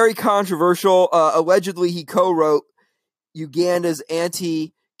 He's very controversial. Allegedly, he co-wrote Uganda's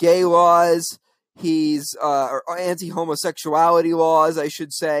anti-gay laws. He's anti-homosexuality laws, I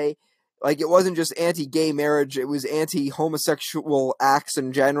should say. Like, it wasn't just anti-gay marriage, it was anti-homosexual acts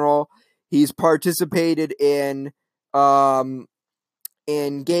in general. He's participated in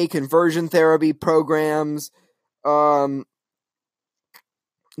gay conversion therapy programs.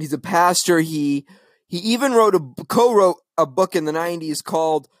 He's a pastor. He even co-wrote a book in the 90s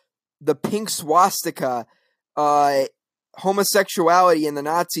called The Pink Swastika, Homosexuality in the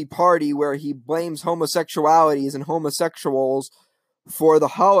Nazi Party, where he blames homosexualities and homosexuals for the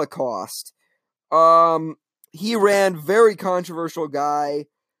Holocaust. He ran, very controversial guy.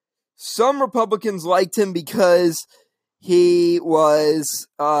 some Republicans liked him because he was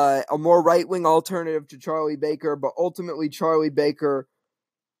a more right-wing alternative to Charlie Baker, but ultimately Charlie Baker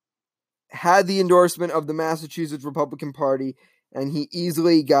had the endorsement of the Massachusetts Republican Party, and he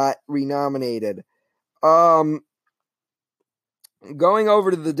easily got renominated. Going over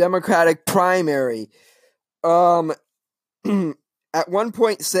to the Democratic primary, at one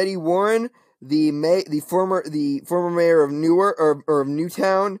point, Seti Warren, the former mayor of Newark or of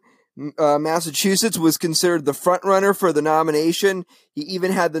Newtown, Massachusetts, was considered the front runner for the nomination. He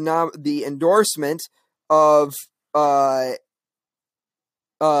even had the endorsement of Michael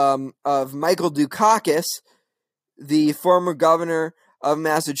Dukakis, the former governor of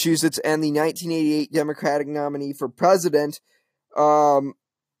Massachusetts and the 1988 Democratic nominee for president.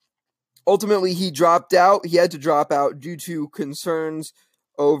 Ultimately, he dropped out. He had to drop out due to concerns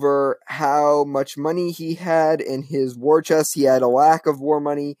over how much money he had in his war chest. He had a lack of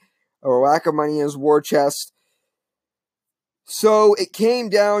money in his war chest. So it came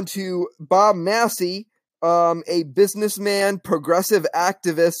down to Bob Massey, a businessman, progressive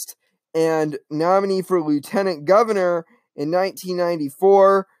activist, and nominee for lieutenant governor in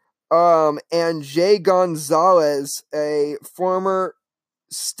 1994, and Jay Gonzalez, a former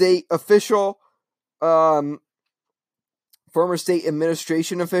state official, former state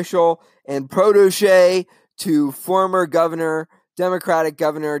administration official, and protege to former Democratic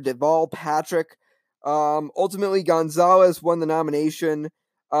Governor Deval Patrick. Ultimately, Gonzalez won the nomination.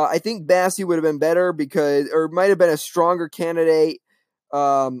 I think Massey would have been better or might have been a stronger candidate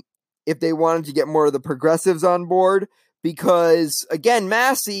if they wanted to get more of the progressives on board, because, again,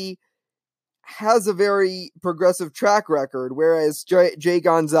 Massey has a very progressive track record, whereas Jay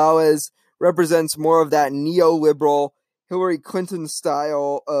Gonzalez represents more of that neoliberal Hillary Clinton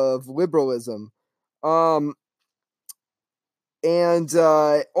style of liberalism. And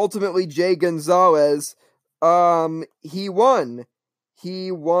ultimately, Jay Gonzalez, he won.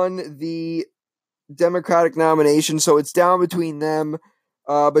 He won the Democratic nomination, so it's down between them.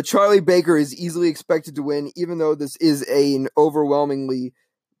 But Charlie Baker is easily expected to win, even though this is an overwhelmingly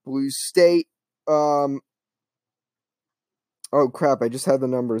blue state. Oh crap, I just had the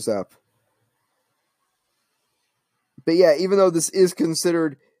numbers up. But yeah, even though this is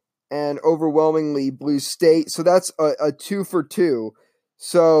considered an overwhelmingly blue state, so that's a 2 for 2.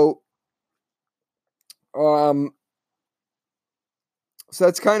 So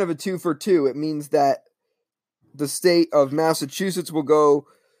that's kind of a 2 for 2. It means that the state of Massachusetts will go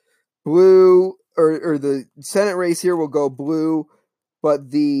blue, or the Senate race here will go blue,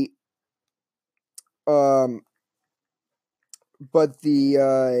 but the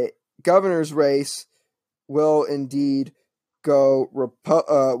governor's race will indeed go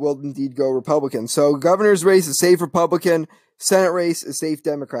Republican. So governor's race is safe Republican, Senate race is safe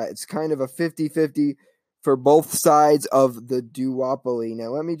Democrat. It's kind of a 50-50 for both sides of the duopoly. Now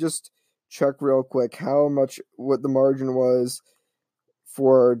let me just check real quick what the margin was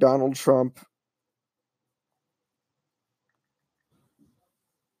for Donald Trump.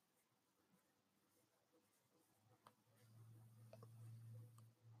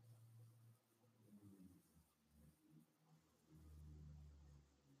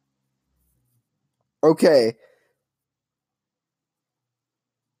 Okay.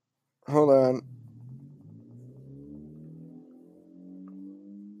 Hold on.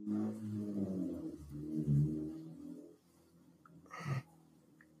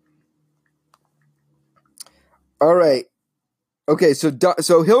 All right. Okay,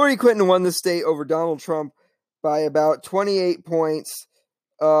 so Hillary Clinton won the state over Donald Trump by about 28 points.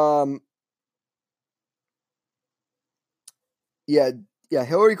 Hillary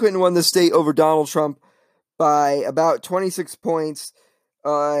Clinton won the state over Donald Trump by about 26 points.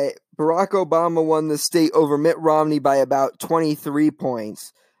 Barack Obama won the state over Mitt Romney by about 23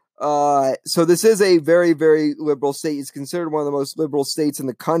 points. So this is a very, very liberal state. It's considered one of the most liberal states in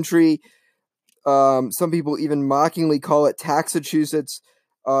the country. Some people even mockingly call it Taxachusetts.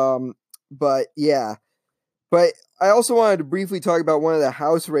 But yeah. But I also wanted to briefly talk about one of the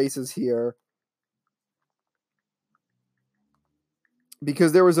House races here,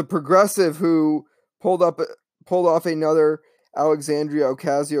 because there was a progressive who pulled off another Alexandria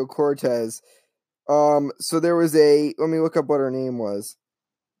Ocasio-Cortez. So there was let me look up what her name was.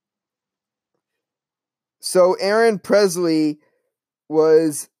 So Aaron Presley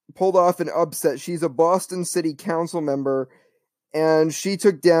was pulled off an upset. She's a Boston City Council member, and she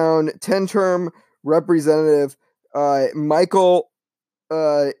took down 10-term Representative Michael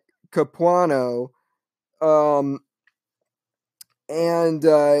Capuano, and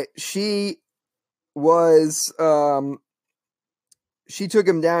she was she took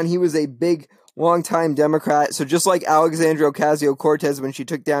him down. He was a big, long-time Democrat. So just like Alexandria Ocasio-Cortez when she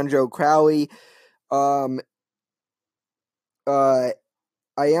took down Joe Crowley, Ayanna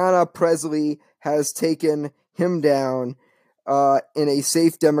Presley has taken him down in a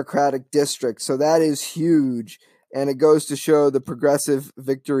safe Democratic district. So that is huge, and it goes to show the progressive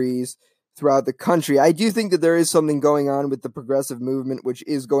victories throughout the country. I do think that there is something going on with the progressive movement, which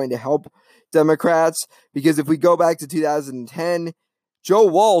is going to help Democrats, because if we go back to 2010, Joe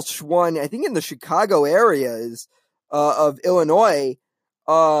Walsh won, I think, in the Chicago areas of Illinois,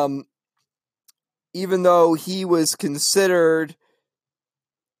 even though he was considered,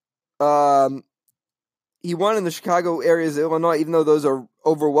 he won in the Chicago areas of Illinois, even though those are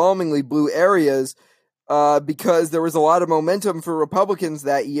overwhelmingly blue areas, because there was a lot of momentum for Republicans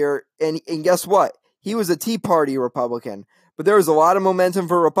that year. And guess what? He was a Tea Party Republican, but there was a lot of momentum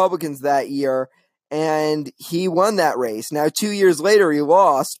for Republicans that year, and he won that race. Now, 2 years later, he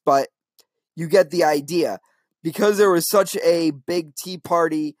lost, but you get the idea. Because there was such a big Tea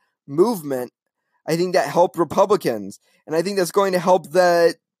Party movement, I think that helped Republicans. And I think that's going to help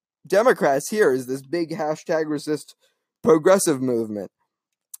the Democrats here, is this big #resist progressive movement.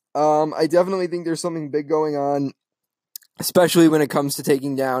 I definitely think there's something big going on, especially when it comes to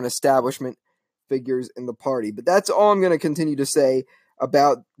taking down establishment figures in the party. But that's all I'm going to continue to say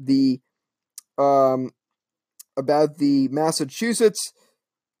about the Massachusetts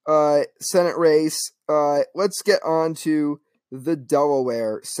Senate race. Let's get on to the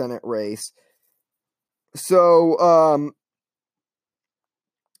Delaware Senate race. So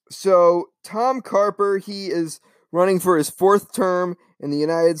Tom Carper, he is running for his 4th term in the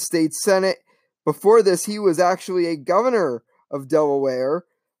United States Senate. Before this, he was actually a governor of Delaware,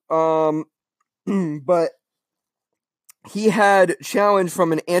 but he had challenge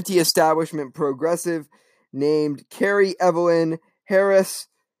from an anti-establishment progressive named Carrie Evelyn Harris,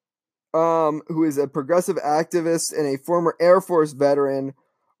 who is a progressive activist and a former Air Force veteran.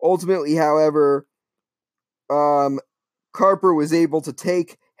 Ultimately, however, Carper was able to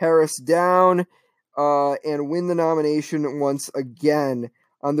take Harris down and win the nomination once again.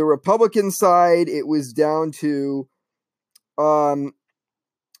 On the Republican side, it was down to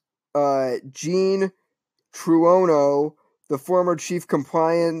Gene Truono, the former chief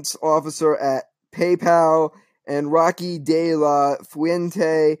compliance officer at PayPal, and Rocky de la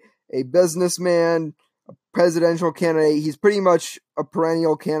Fuente, a businessman, a presidential candidate. He's pretty much a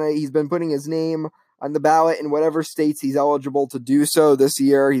perennial candidate. He's been putting his name on the ballot in whatever states he's eligible to do so this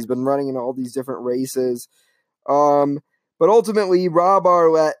year. He's been running in all these different races. But ultimately, Rob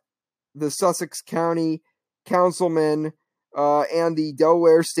Arlett, the Sussex County councilman and the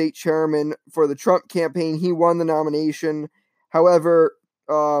Delaware state chairman for the Trump campaign, he won the nomination. However,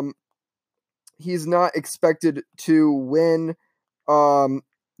 he's not expected to win.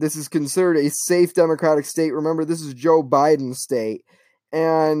 This is considered a safe Democratic state. Remember, this is Joe Biden's state.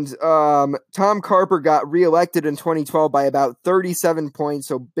 And Tom Carper got reelected in 2012 by about 37 points,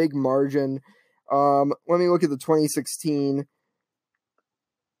 so big margin. Let me look at the 2016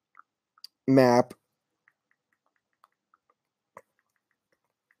 map.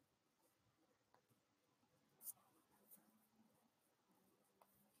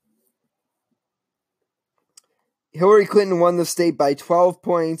 Hillary Clinton won the state by 12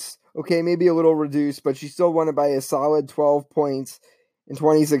 points. Okay, maybe a little reduced, but she still won it by a solid 12 points in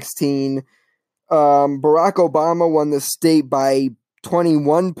 2016. Barack Obama won the state by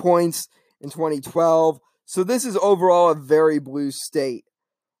 21 points in 2012. So this is overall a very blue state.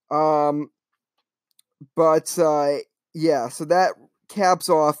 Yeah, so that caps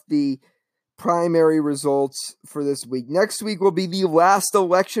off the primary results for this week. Next week will be the last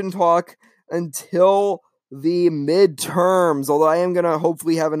election talk until the midterms, although I am going to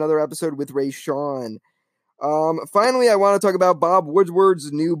hopefully have another episode with Ray Sean. Finally, I want to talk about Bob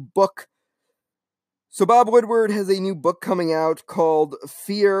Woodward's new book. So Bob Woodward has a new book coming out called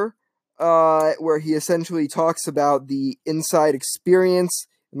Fear, where he essentially talks about the inside experience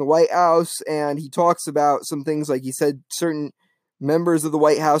in the White House, and he talks about some things like he said certain members of the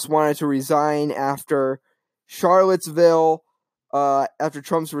White House wanted to resign after Charlottesville, after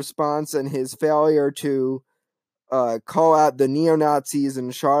Trump's response and his failure to call out the neo-Nazis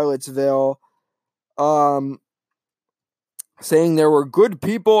in Charlottesville, saying there were good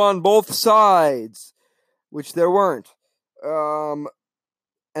people on both sides, which there weren't. And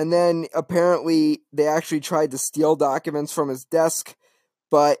then apparently they actually tried to steal documents from his desk,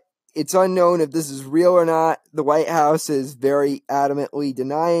 but it's unknown if this is real or not. The White House is very adamantly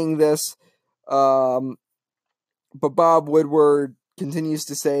denying this. But Bob Woodward continues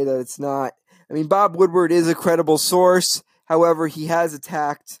to say that it's not. I mean, Bob Woodward is a credible source, However, he has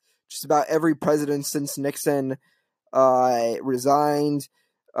attacked just about every president since Nixon resigned.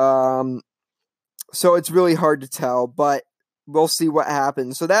 So it's really hard to tell, but we'll see what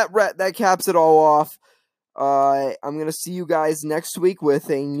happens. So that caps it all off. I'm going to see you guys next week with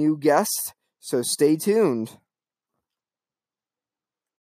a new guest, so stay tuned.